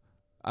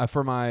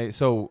 For my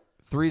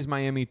 3 is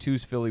Miami, 2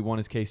 is Philly, 1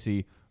 is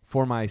KC.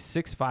 For my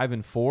 6, 5,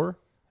 and 4,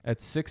 at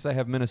 6 I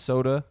have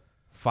Minnesota,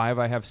 5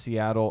 I have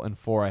Seattle, and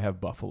 4 I have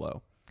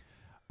Buffalo.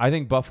 I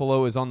think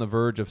Buffalo is on the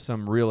verge of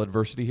some real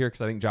adversity here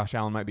because I think Josh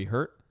Allen might be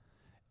hurt.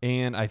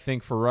 And I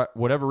think for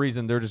whatever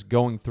reason, they're just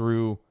going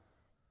through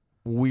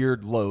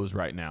weird lows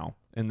right now.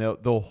 And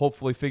they'll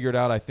hopefully figure it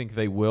out. I think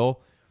they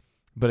will.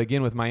 But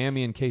again, with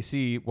Miami and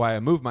KC, why I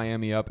moved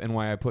Miami up and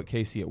why I put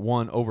KC at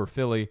 1 over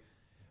Philly,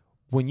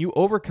 when you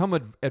overcome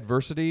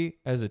adversity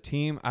as a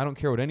team, I don't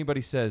care what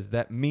anybody says,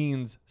 that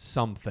means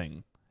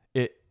something.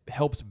 It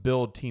helps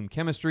build team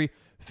chemistry.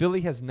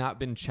 Philly has not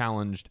been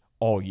challenged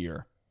all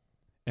year.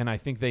 And I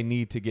think they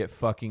need to get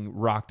fucking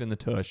rocked in the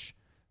tush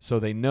so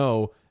they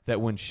know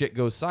that when shit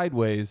goes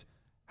sideways,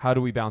 how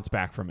do we bounce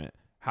back from it?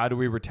 How do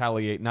we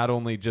retaliate not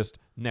only just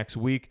next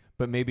week,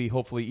 but maybe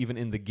hopefully even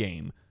in the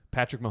game?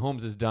 Patrick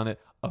Mahomes has done it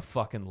a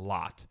fucking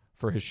lot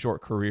for his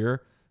short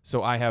career.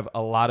 So I have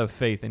a lot of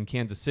faith in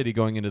Kansas City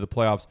going into the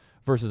playoffs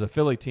versus a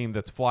Philly team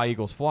that's fly,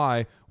 Eagles,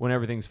 fly when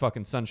everything's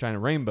fucking sunshine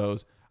and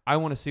rainbows. I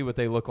want to see what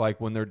they look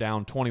like when they're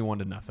down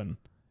 21-0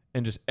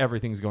 and just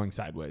everything's going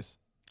sideways.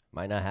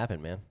 Might not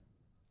happen, man.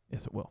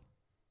 Yes, it will.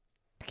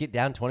 Get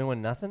down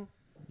 21-0?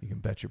 You can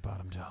bet your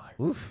bottom dollar.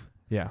 Oof.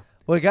 Yeah.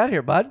 What you got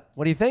here, bud?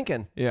 What are you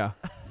thinking? Yeah.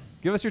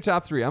 Give us your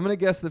top 3. I'm going to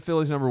guess the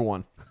Phillies number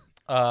 1.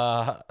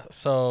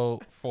 So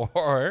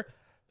for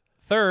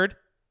third,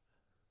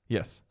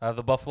 Yes.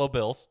 the Buffalo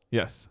Bills.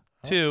 Yes.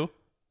 2,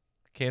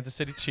 Kansas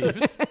City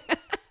Chiefs.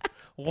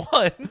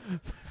 1,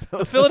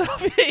 the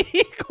Philadelphia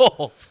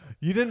Eagles.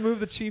 You didn't move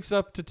the Chiefs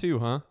up to 2,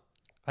 huh?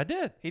 I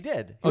did. He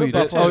did. Oh, you did?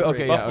 Buffalo Oh, three.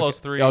 okay, yeah. Buffalo's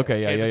 3.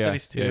 Okay, yeah, Kansas yeah.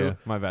 City's 2. Yeah,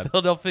 my bad.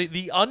 Philadelphia,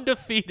 the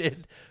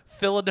undefeated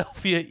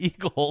Philadelphia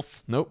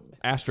Eagles Nope.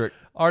 Asterisk.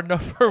 are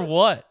number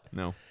 1.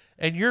 No.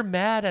 And you're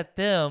mad at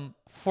them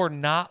for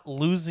not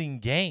losing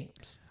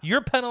games.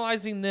 You're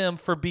penalizing them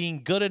for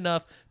being good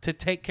enough to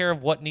take care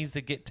of what needs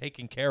to get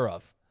taken care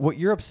of. What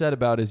you're upset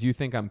about is you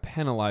think I'm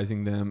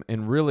penalizing them,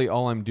 and really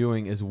all I'm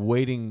doing is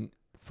waiting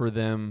for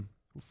them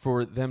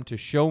to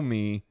show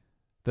me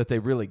that they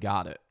really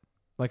got it.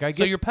 Like I get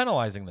So you're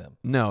penalizing them.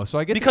 no, so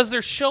I get Because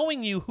they're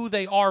showing you who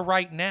they are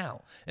right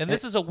now. And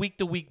this is a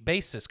week-to-week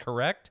basis,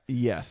 correct?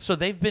 yes, So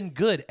they've been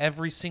good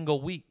every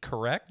single week,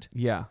 correct?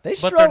 yeah, They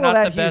But they're struggled not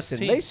at the best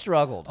Houston. team. They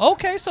struggled.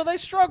 Okay, so they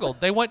struggled.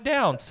 They went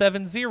down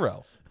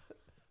 7-0.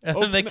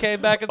 And then they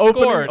came back and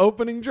scored.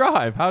 opening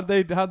drive. How'd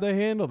they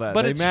handle that?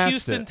 But They it's matched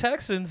Houston it.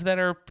 Texans that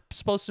are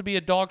supposed to be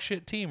a dog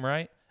shit team,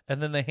 right?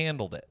 And then they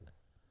handled it.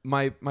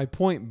 My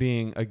point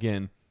being,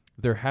 again,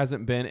 there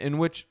hasn't been, in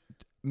which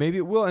maybe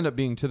it will end up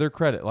being to their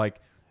credit, like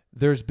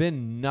there's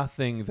been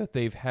nothing that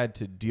they've had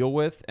to deal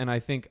with, and I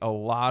think a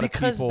lot of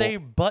Because people they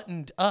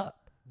buttoned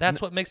up.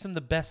 That's what makes them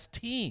the best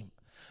team.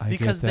 I get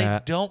Because they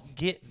that. don't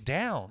get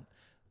down.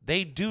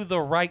 They do the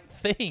right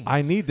things.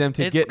 I need them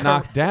to It's get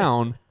knocked correct.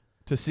 down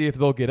to see if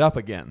they'll get up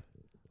again.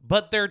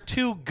 But they're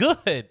too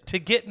good to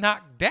get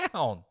knocked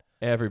down.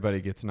 Everybody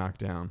gets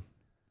knocked down.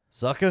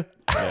 Sucker.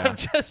 I'm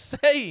just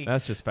saying.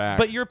 That's just facts.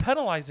 But you're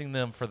penalizing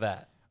them for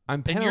that. I'm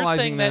And penalizing you're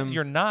saying them. that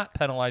you're not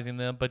penalizing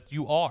them, but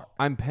you are.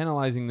 I'm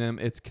penalizing them.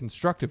 It's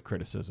constructive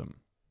criticism.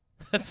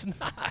 That's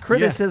not.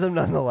 Criticism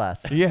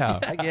nonetheless. Yeah.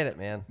 I get it,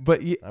 man.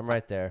 But I'm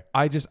right there.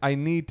 I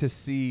need to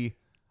see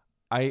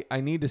I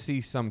need to see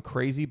some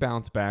crazy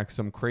bounce back,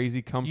 some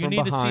crazy come You from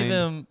need behind. to see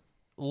them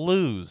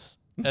lose,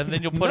 and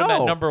then you'll put them at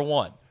No. number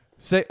 1.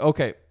 Say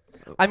okay.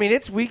 I mean,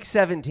 it's week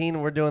 17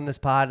 and we're doing this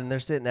pod and they're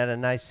sitting at a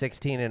nice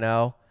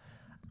 16-0.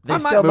 They I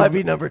still move might be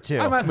them- number 2.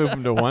 I might move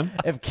them to 1.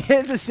 If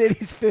Kansas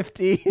City's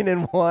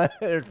 15-1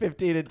 or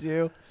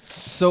 15-2,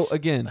 So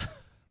again,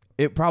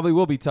 it probably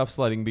will be tough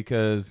sledding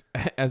because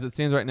as it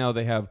stands right now,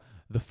 they have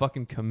the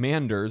fucking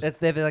Commanders,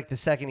 they have like the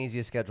second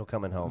easiest schedule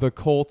coming home. the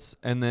Colts,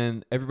 and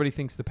then everybody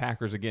thinks the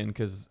Packers again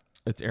because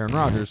it's Aaron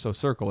Rodgers, so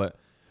circle it.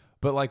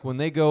 But like when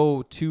they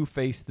go to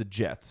face the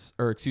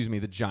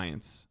the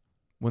Giants,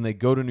 when they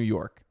go to New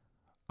York,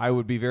 I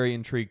would be very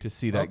intrigued to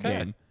see that Okay.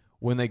 game.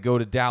 When they go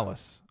to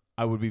Dallas,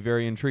 I would be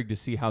very intrigued to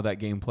see how that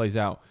game plays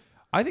out.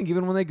 I think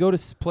even when they go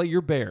to play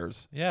your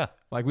Bears, Yeah.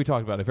 like we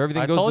talked about, if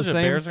everything I goes told the you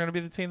same, Bears are going to be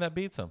the team that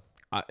beats them.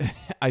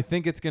 I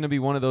think it's going to be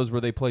one of those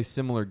where they play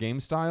similar game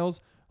styles.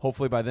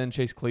 Hopefully by then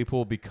Chase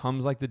Claypool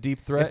becomes like the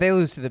deep threat. If they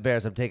lose to the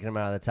Bears, I'm taking them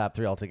out of the top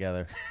 3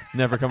 altogether.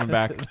 Never coming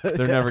back.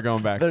 They're never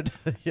going back.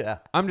 Yeah.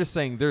 I'm just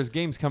saying there's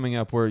games coming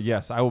up where,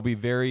 yes, I will be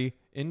very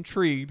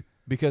intrigued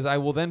because I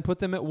will then put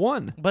them at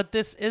 1. But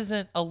this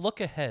isn't a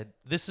look ahead.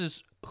 This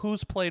is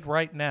who's played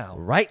right now.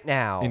 Right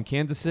now. And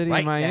Kansas City Right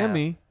and now.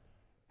 Miami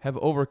have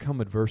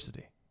overcome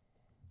adversity.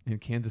 In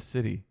Kansas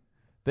City,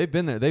 they've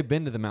been there. They've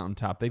been to the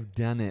mountaintop. They've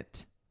done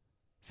it.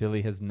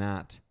 Philly has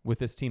not, with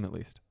this team at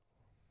least.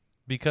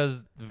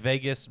 Because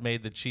Vegas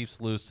made the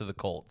Chiefs lose to the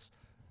Colts.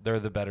 They're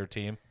the better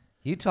team.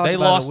 You talk They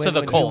about lost a win to the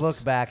when Colts. You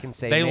look back and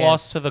say, They "Man,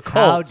 lost to the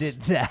How Colts.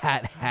 did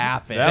that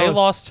happen? That They was-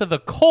 lost to the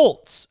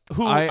Colts,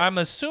 who I- I'm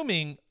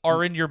assuming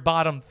are in your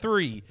bottom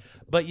 3,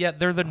 but yet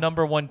they're the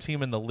number 1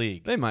 team in the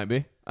league. They might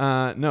be.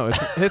 No,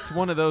 it's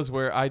one of those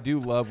where I do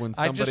love when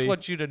I somebody just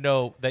want you to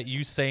know that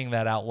you saying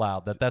that out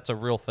loud, that's a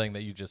real thing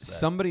that you just said.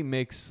 somebody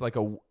makes like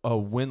a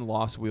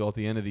win-loss wheel at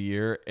the end of the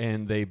year,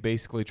 and they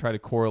basically try to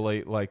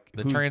correlate like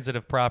the who's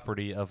transitive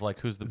property of like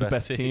who's the the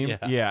best team. Yeah.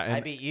 Yeah, I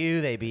and beat you.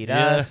 They beat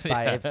Yeah. us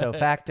by Yeah. ipso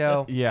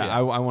facto. yeah, Yeah.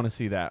 I want to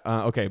see that.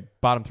 Okay,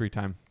 bottom 3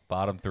 time.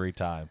 Bottom 3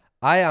 time.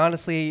 I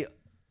honestly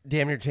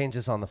damn near changed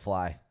this on the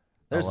fly.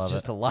 There's love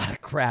just it. a lot of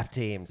crap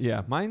teams.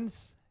 Yeah,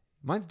 mine's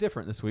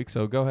different this week,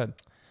 so go ahead.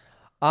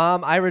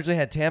 I originally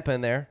had Tampa in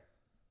there.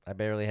 I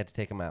barely had to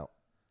take them out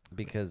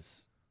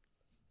because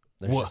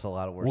there's just a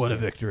lot of worse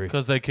teams. victory!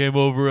 Because they came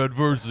over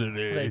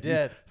adversity. They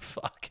did.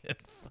 Fucking.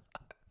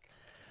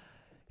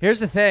 Here's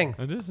the thing.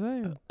 I'm just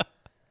saying.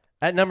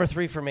 At number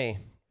 3 for me,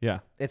 Yeah,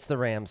 it's the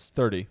Rams.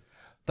 30.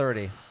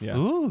 30. Yeah,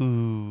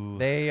 Ooh.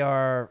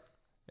 They're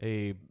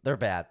a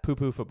bad.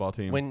 poo-poo football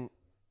team. When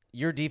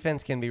your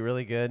defense can be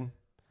really good,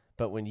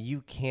 but when you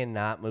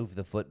cannot move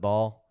the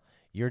football,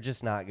 you're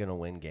just not going to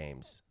win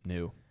games.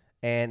 New.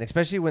 And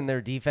especially when their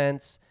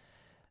defense,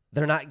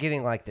 they're not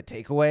getting like the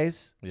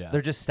takeaways. Yeah. They're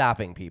just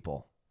stopping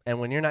people. And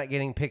when you're not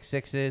getting pick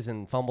sixes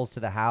and fumbles to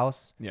the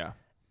house, Yeah,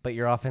 but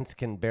your offense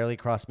can barely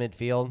cross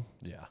midfield,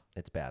 Yeah.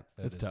 it's bad.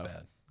 That it's is tough.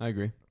 bad. I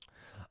agree.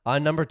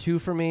 Number 2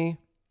 for me,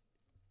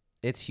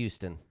 it's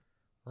Houston.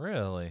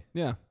 Really?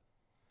 Yeah,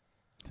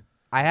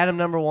 I had them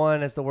number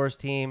 1 as the worst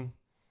team,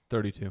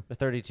 32. the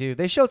 32.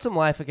 They showed some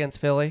life against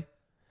Philly.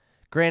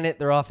 Granted,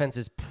 their offense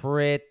is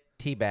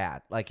pretty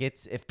bad. Like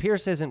if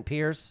Pierce isn't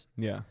Pierce,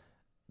 Yeah,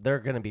 they're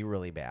going to be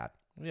really bad.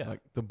 Yeah.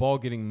 like the ball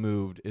getting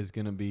moved is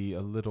going to be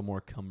a little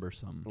more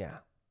cumbersome. Yeah.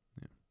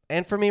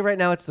 And for me right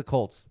now, it's the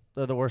Colts.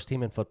 They're the worst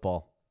team in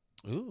football.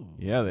 Ooh.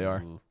 Yeah, they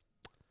are.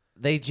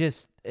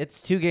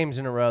 it's 2 games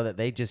in a row that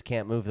they just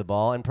can't move the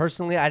ball. And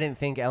personally, I didn't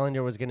think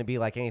Ellinger was going to be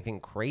like anything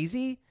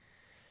crazy,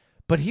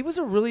 but he was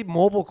a really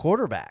mobile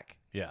quarterback.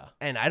 Yeah.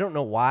 And I don't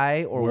know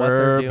why or what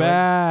they're doing.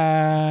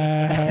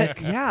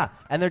 Back. Yeah.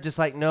 And they're just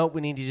like, nope,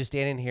 we need you to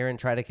stand in here and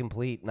try to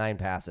complete 9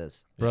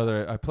 passes.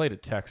 Brother, I played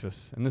at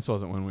Texas, and this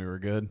wasn't when we were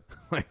good.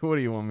 Like, what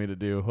do you want me to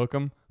do? Hook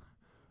them?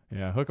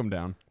 Yeah, hook them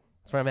down.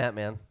 That's where I'm at,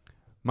 man.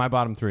 My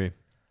bottom 3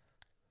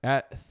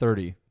 at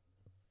 30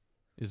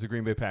 is the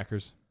Green Bay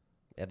Packers.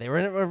 Yeah, they were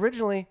in it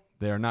originally.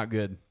 They are not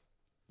good.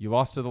 You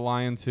lost to the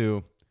Lions,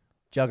 who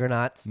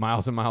Juggernauts.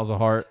 miles and miles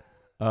apart.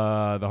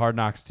 The Hard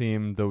Knocks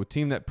team, the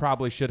team that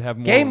probably should have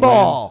more Game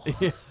ball.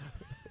 wins.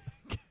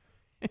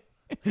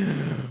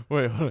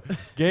 Wait, hold on.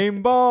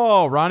 Game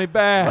ball. Ronnie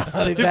Bass.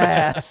 Ronnie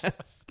Bass.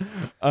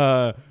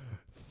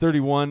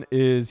 31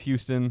 is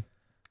Houston.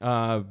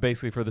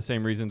 Basically for the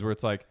same reasons, where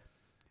it's like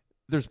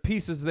there's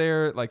pieces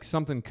there, like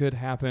something could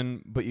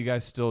happen, but you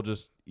guys still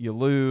you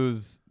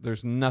lose.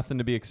 There's nothing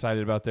to be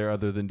excited about there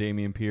other than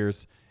Dameon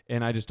Pierce,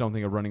 and I just don't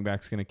think a running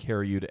back's going to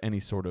carry you to any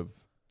sort of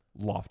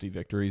lofty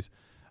victories.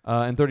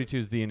 And 32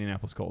 is the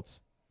Indianapolis Colts.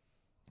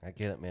 I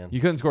get it, man.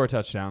 You couldn't score a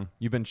touchdown.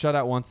 You've been shut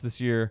out once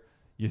this year.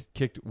 You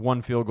kicked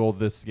 1 field goal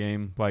this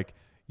game. Like,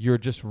 you're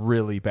just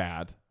really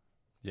bad.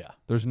 Yeah.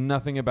 There's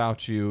nothing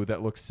about you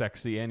that looks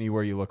sexy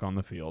anywhere you look on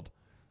the field.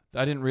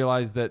 I didn't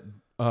realize that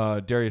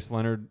Darius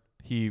Leonard,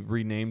 he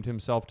renamed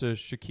himself to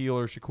Shaquille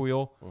or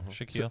Shaquille.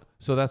 Shaquille.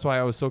 So that's why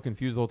I was so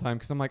confused the whole time,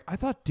 because I'm like, I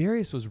thought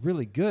Darius was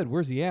really good.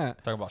 Where's he at?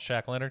 Talking about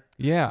Shaq Leonard?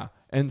 Yeah.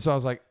 And so I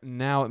was like,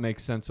 now it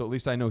makes sense. So at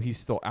least I know he's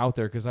still out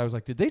there, because I was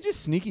like, did they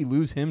just sneaky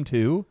lose him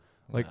too?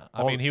 Like,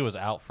 I mean, he was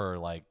out for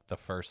like the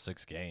first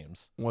 6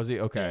 games. was he?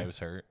 Okay. Yeah, he was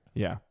hurt.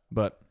 Yeah.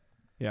 But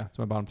yeah, it's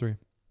my bottom 3.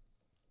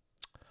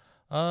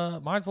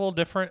 Mine's a little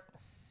different.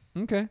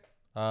 Okay.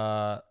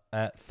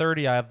 At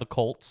 30, I have the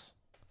Colts.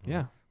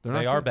 Yeah.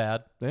 They are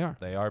bad. They are.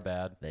 They are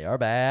bad. They are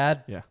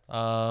bad. Yeah.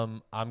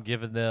 I'm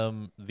giving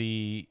them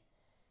the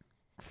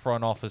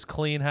front office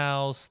clean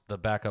house, the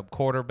backup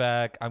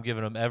quarterback. I'm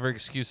giving them every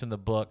excuse in the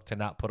book to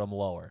not put them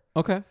lower.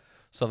 Okay.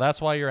 So that's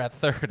why you're at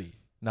 30.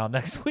 Now,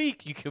 next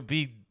week, you could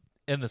be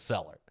in the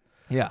cellar.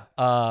 Yeah.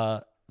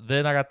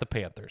 Then I got the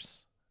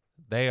Panthers.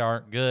 They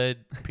aren't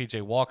good.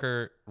 PJ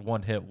Walker,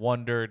 one-hit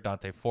wonder.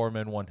 Dante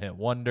Foreman, one-hit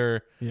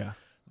wonder. Yeah.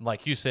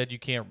 Like you said, you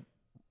can't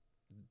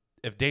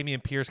 – if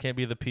Dameon Pierce can't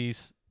be the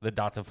piece, the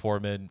Dante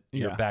Foreman,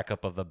 your Yeah.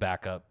 backup of the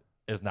backup,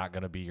 is not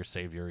going to be your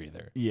savior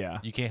either. Yeah.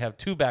 You can't have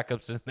 2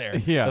 backups in there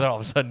Yeah. and then all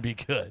of a sudden be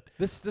good.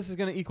 This is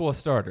going to equal a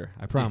starter.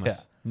 I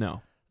promise.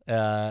 No.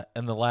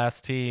 And the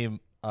last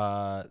team,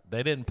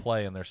 they didn't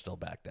play and they're still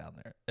back down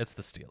there. It's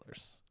the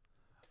Steelers.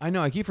 I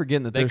know. I keep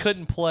forgetting that They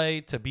couldn't play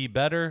to be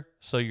better,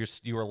 so you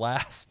were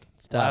last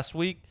tough. last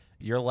week.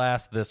 You're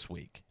last this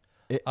week.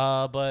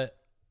 But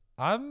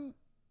I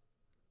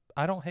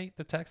don't hate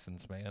the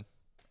Texans, man.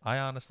 I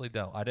honestly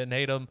don't. I didn't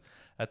hate them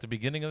at the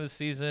beginning of the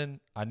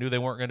season. I knew they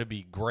weren't going to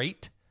be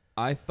great,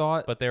 I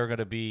thought but they were going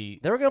to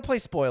be. They were going to play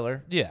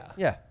spoiler. Yeah.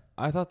 Yeah.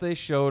 I thought they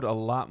showed a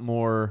lot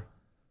more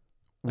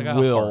They got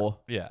will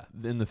heart. Yeah.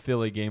 in the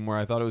Philly game, where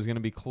I thought it was going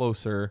to be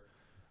closer,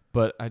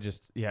 but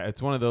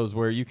it's one of those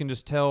where you can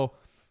just tell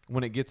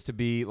when it gets to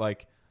be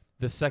like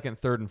the second,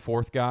 third, and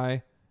fourth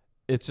guy,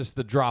 it's just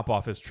the drop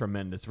off is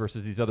tremendous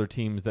versus these other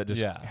teams that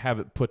just have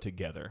it put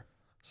together.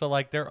 So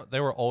like they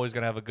were always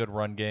going to have a good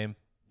run game.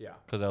 Yeah.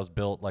 Because that was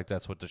built like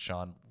that's what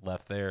Deshaun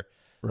left there.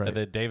 Right. And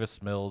then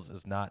Davis Mills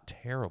is not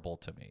terrible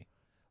to me.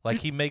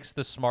 Like he makes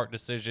the smart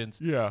decisions.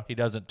 Yeah. He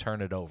doesn't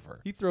turn it over.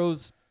 He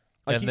throws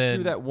like And he then-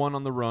 threw that one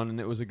on the run and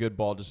it was a good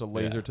ball, just a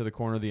laser Yeah. to the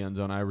corner of the end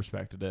zone. I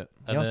respected it.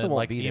 He also then, won't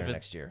like, be there even-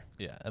 next year.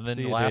 Yeah. And then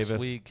See you, last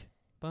Davis. week,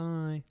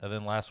 Bye.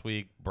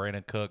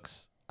 Brandon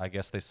Cooks, I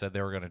guess they said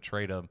they were going to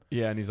trade him.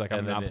 Yeah, and he's like, I'm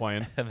And then not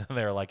playing. And then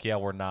they were like, yeah,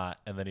 we're not.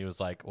 And then he was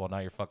like, well, now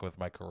you're fucking with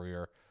my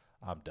career.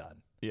 I'm done.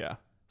 Yeah.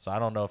 So I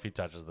don't know if he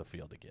touches the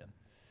field again.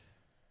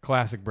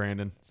 Classic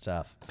Brandon. It's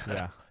tough.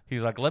 Yeah.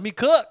 He's like, let me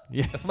cook.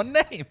 Yeah. That's my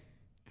name.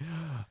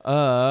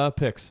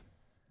 Picks.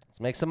 Let's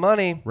make some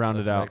money. Round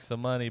Let's it out. make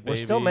some money, baby. We're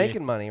still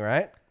making money,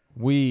 right?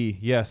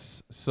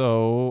 Yes.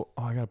 So,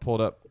 I got to pull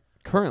it up.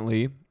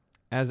 Currently,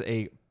 as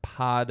a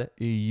pod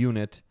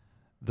unit,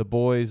 the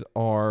boys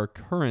are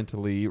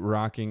currently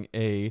rocking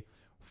a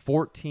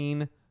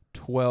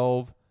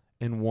 14-12-1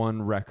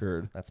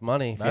 record. That's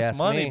money. If you That's ask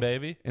money, me.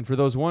 baby. And for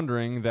those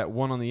wondering, that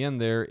one on the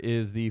end there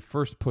is the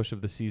first push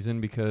of the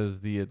season because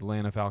the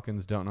Atlanta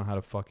Falcons don't know how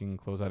to fucking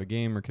close out a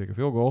game or kick a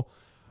field goal.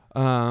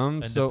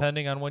 And So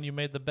depending on when you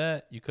made the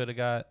bet, you could have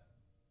got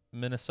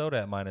Minnesota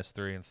at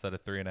 -3 instead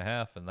of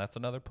 3.5, and that's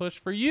another push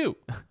for you.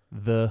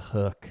 the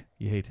hook.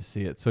 You hate to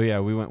see it. So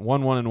yeah, we went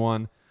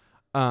 1-1-1.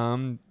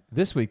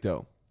 This week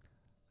though,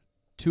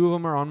 2 of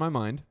them are on my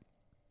mind.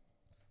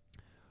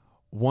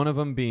 One of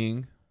them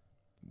being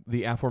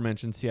the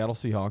aforementioned Seattle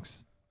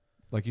Seahawks,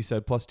 like you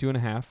said,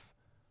 +2.5,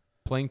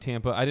 playing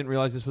Tampa. I didn't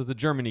realize this was the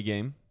Germany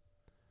game.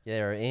 Yeah,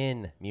 they're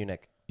in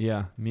Munich.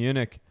 Yeah,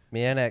 Munich.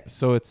 Munich.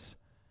 So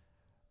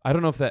I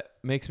don't know if that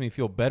makes me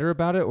feel better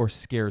about it or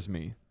scares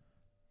me.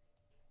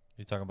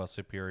 You talking about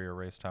superior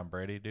race Tom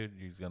Brady, dude?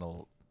 He's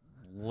gonna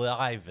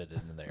live it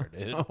in there,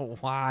 dude.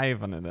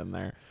 Living it in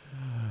there.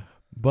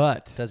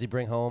 But Does he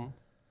bring home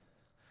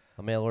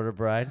a mail order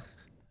bride?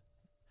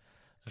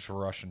 Just a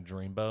Russian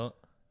dreamboat.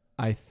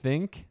 I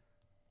think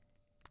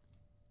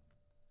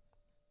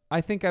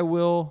I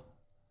will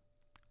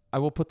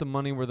put the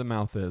money where the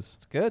mouth is.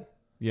 It's good.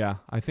 Yeah,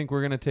 I think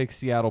we're gonna take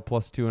Seattle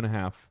plus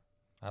 2.5.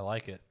 I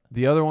like it.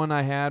 The other one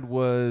I had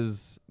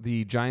was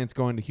the Giants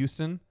going to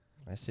Houston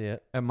I see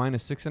it. at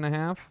minus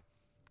 6.5,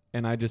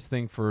 and I just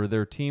think for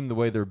their team, the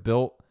way they're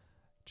built,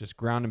 just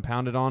ground and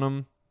pound it on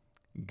them,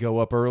 go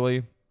up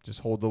early, just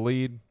hold the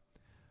lead.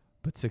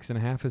 But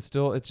 6.5 is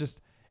still. It's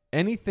just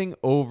anything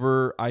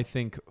over. I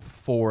think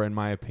 4, in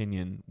my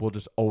opinion, will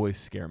just always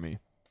scare me.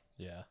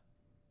 Yeah.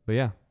 But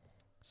yeah,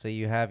 So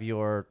you have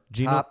your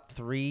Geno- top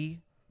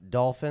 3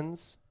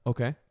 Dolphins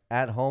okay.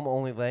 at home,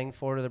 only laying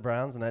 4 to the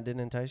Browns, and that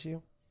didn't entice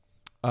you?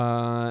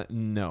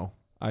 No.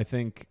 I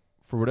think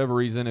for whatever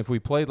reason, if we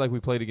played like we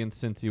played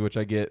against Cincy, which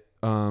I get,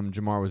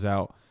 Jamar was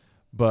out,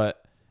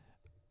 but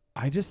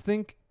I just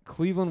think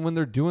Cleveland, when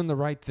they're doing the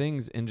right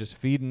things and just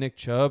feeding Nick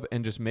Chubb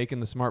and just making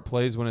the smart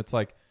plays when it's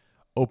like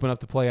open up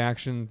the play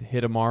action,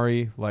 hit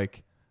Amari,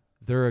 like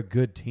they're a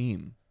good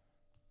team.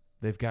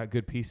 They've got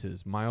good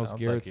pieces. Miles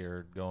Sounds Garrett's. like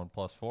you're going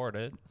 +4,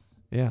 dude.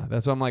 Yeah,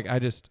 that's what I'm like. I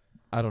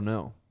don't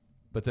know.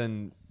 But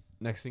then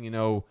next thing you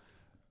know,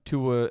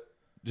 Tua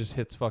just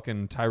hits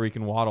fucking Tyreek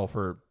and Waddle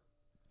for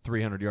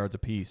 300 yards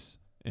apiece,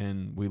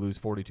 and we lose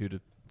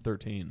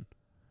 42-13.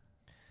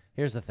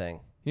 Here's the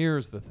thing.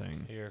 Here's the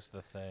thing. Here's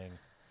the thing.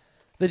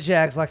 The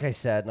Jags, like I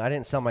said, I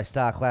didn't sell my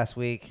stock last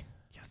week.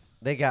 Yes.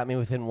 They got me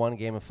within 1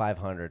 game of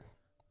 500.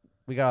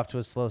 We got off to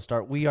a slow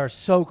start. We are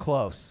so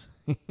close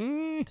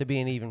to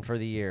being even for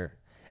the year.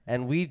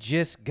 And we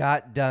just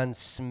got done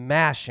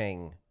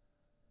smashing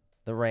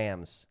the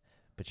Rams.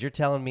 But you're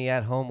telling me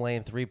at home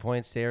laying 3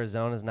 points to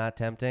Arizona is not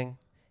tempting?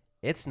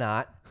 It's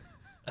not.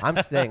 I'm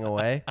staying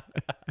away.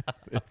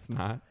 It's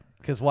not.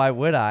 Because why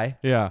would I?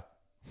 Yeah.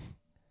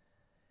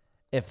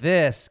 If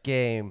this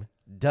game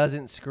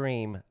doesn't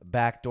scream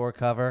backdoor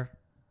cover,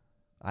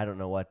 I don't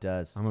know what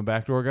does. I'm a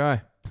backdoor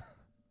guy.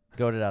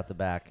 Goat it out the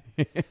back.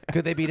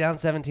 Could they be down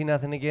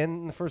 17-0 again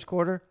in the first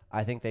quarter?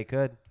 I think they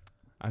could.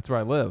 That's where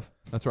I live.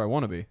 That's where I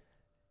want to be.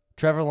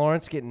 Trevor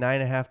Lawrence getting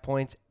 9.5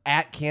 points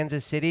at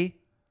Kansas City.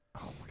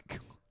 Oh, my God.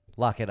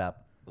 Lock it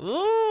up.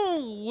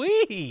 Ooh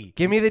wee!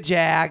 Give me the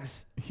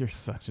Jags. You're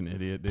such an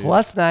idiot, dude.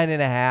 Plus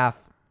 9.5.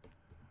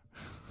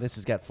 This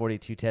has got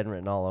 42-10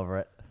 written all over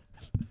it.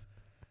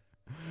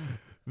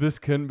 This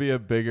couldn't be a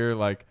bigger,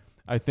 like,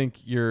 I think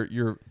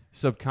you're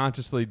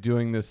subconsciously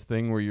doing this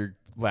thing where you're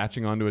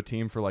latching onto a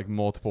team for like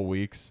multiple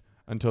weeks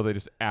until they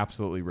just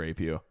absolutely rape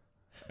you.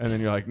 And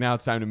then you're like, now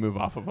it's time to move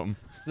off of them.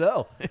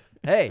 So,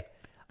 hey,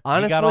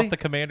 honestly. You got off the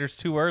Commanders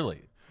too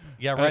early.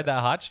 You got to ride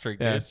that hot streak,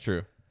 dude. Yeah, it's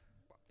true.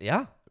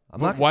 Yeah. I'm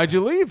But not, why'd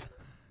you leave?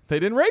 They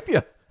didn't rape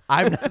you.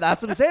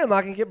 that's what I'm saying. I'm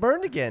not going to get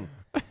burned again.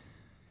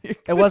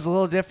 It was a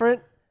little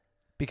different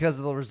because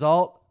of the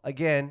result.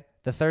 Again,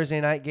 the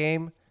Thursday night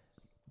game,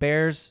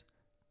 Bears,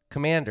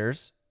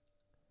 Commanders.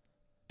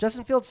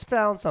 Justin Fields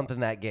found something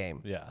that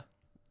game. Yeah.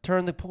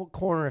 Turned the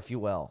corner, if you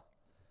will.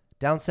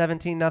 Down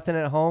 17-0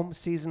 at home,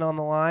 season on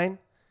the line.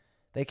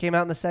 They came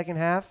out in the second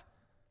half.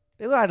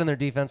 They lied on their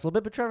defense a little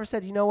bit, but Trevor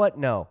said, you know what?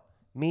 No.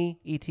 Me,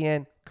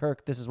 ETN,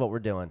 Kirk, this is what we're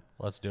doing.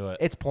 Let's do it.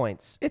 It's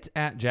points. It's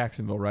at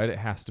Jacksonville, right? It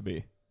has to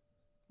be.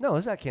 No,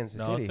 it's at Kansas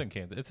No, City. it's in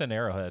Kansas. It's in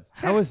Arrowhead.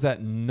 How is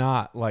that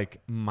not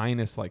like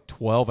minus like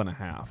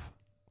 12.5?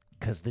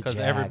 Because Because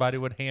everybody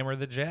would hammer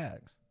the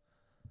Jags.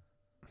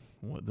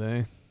 Would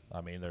they?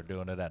 I mean, they're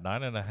doing it at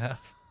 9.5.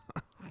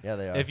 Yeah,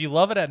 they are. If you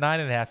love it at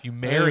 9.5, you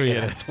marry it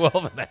yeah. at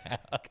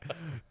 12.5.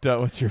 Duh,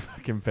 what's your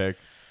fucking pick?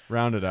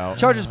 Round it out.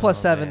 Chargers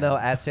plus 7, man. though,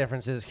 at San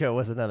Francisco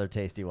was another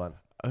tasty one.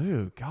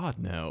 Oh, God,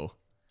 no.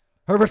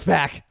 Herbert's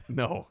back.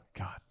 No.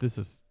 God, this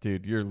is,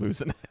 dude, you're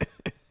losing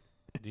it.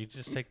 Do you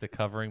just take the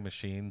covering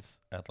machines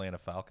Atlanta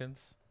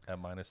Falcons at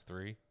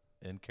 -3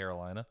 in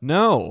Carolina?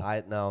 No.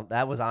 No,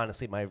 that was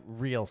honestly my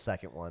real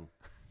second one.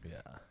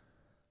 Yeah.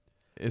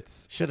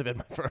 It's, Should have been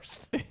my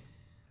first.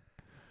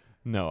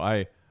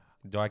 no,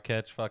 Do I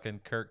catch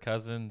fucking Kirk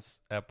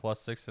Cousins at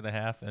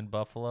 +6.5 in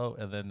Buffalo,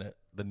 and then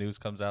the news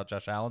comes out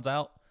Josh Allen's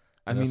out,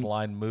 and this mean-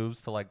 line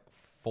moves to like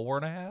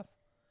 4.5?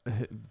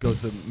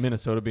 goes to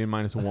Minnesota being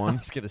I -1.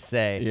 was going to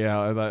say.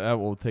 Yeah, that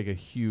will take a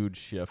huge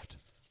shift.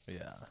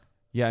 Yeah.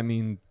 Yeah, I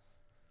mean,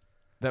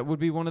 that would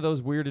be one of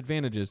those weird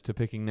advantages to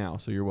picking now,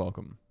 so you're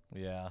welcome.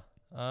 Yeah.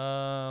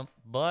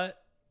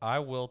 But I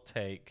will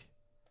take.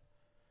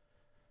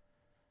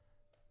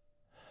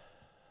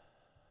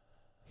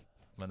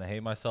 I'm gonna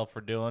hate myself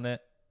for doing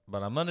it,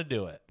 but I'm gonna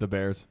do it. The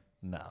Bears.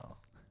 No,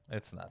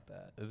 it's not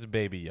that. It's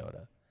Baby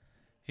Yoda.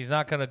 He's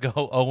not gonna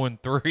go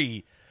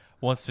 0-3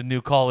 once the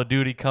new Call of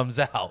Duty comes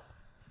out.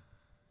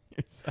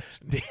 You're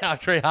such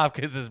DeAndre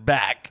Hopkins is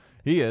back.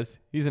 He is.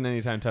 He's an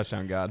anytime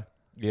touchdown god.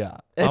 Yeah,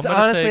 It's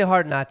honestly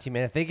hard not to,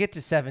 man. If they get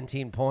to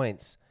 17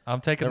 points,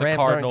 I'm taking the the Rams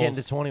aren't Cardinals. getting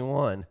to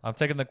 21. I'm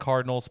taking the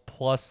Cardinals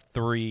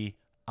 +3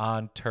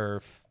 on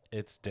turf.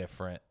 It's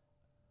different.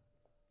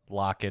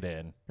 Lock it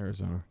in.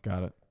 Arizona.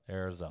 Got it.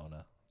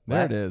 Arizona.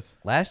 There it is.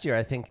 Last year,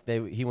 I think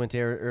he went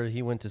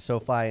to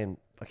SoFi and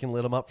fucking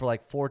lit him up for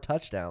like 4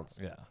 touchdowns.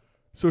 Yeah.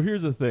 So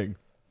here's the thing.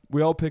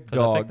 We all pick 'Cause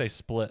dogs. I think they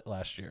split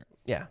last year.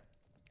 Yeah.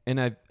 And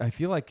I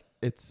feel like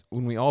it's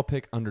when we all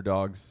pick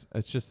underdogs,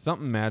 it's just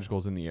something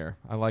magical's in the air.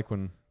 I like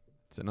when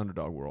it's an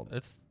underdog world.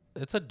 It's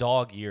a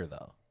dog year,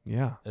 though.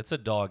 Yeah. It's a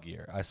dog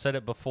year. I said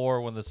it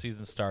before when the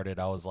season started.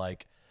 I was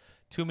like,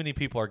 too many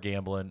people are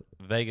gambling.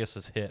 Vegas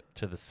is hip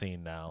to the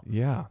scene now.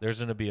 Yeah. There's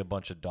going to be a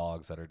bunch of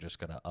dogs that are just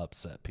going to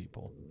upset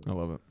people. I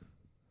love it.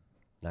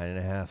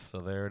 9.5. So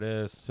there it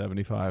is.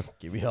 75.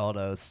 Give me all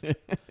those.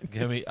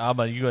 Give me. You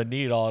gonna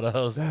need all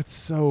those. That's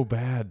so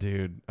bad,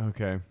 dude.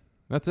 Okay.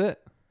 That's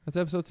it. That's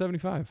episode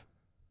 75.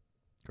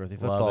 Girthy Love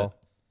football. it.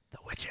 The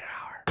Witcher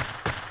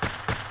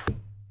Hour.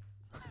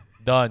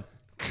 Done.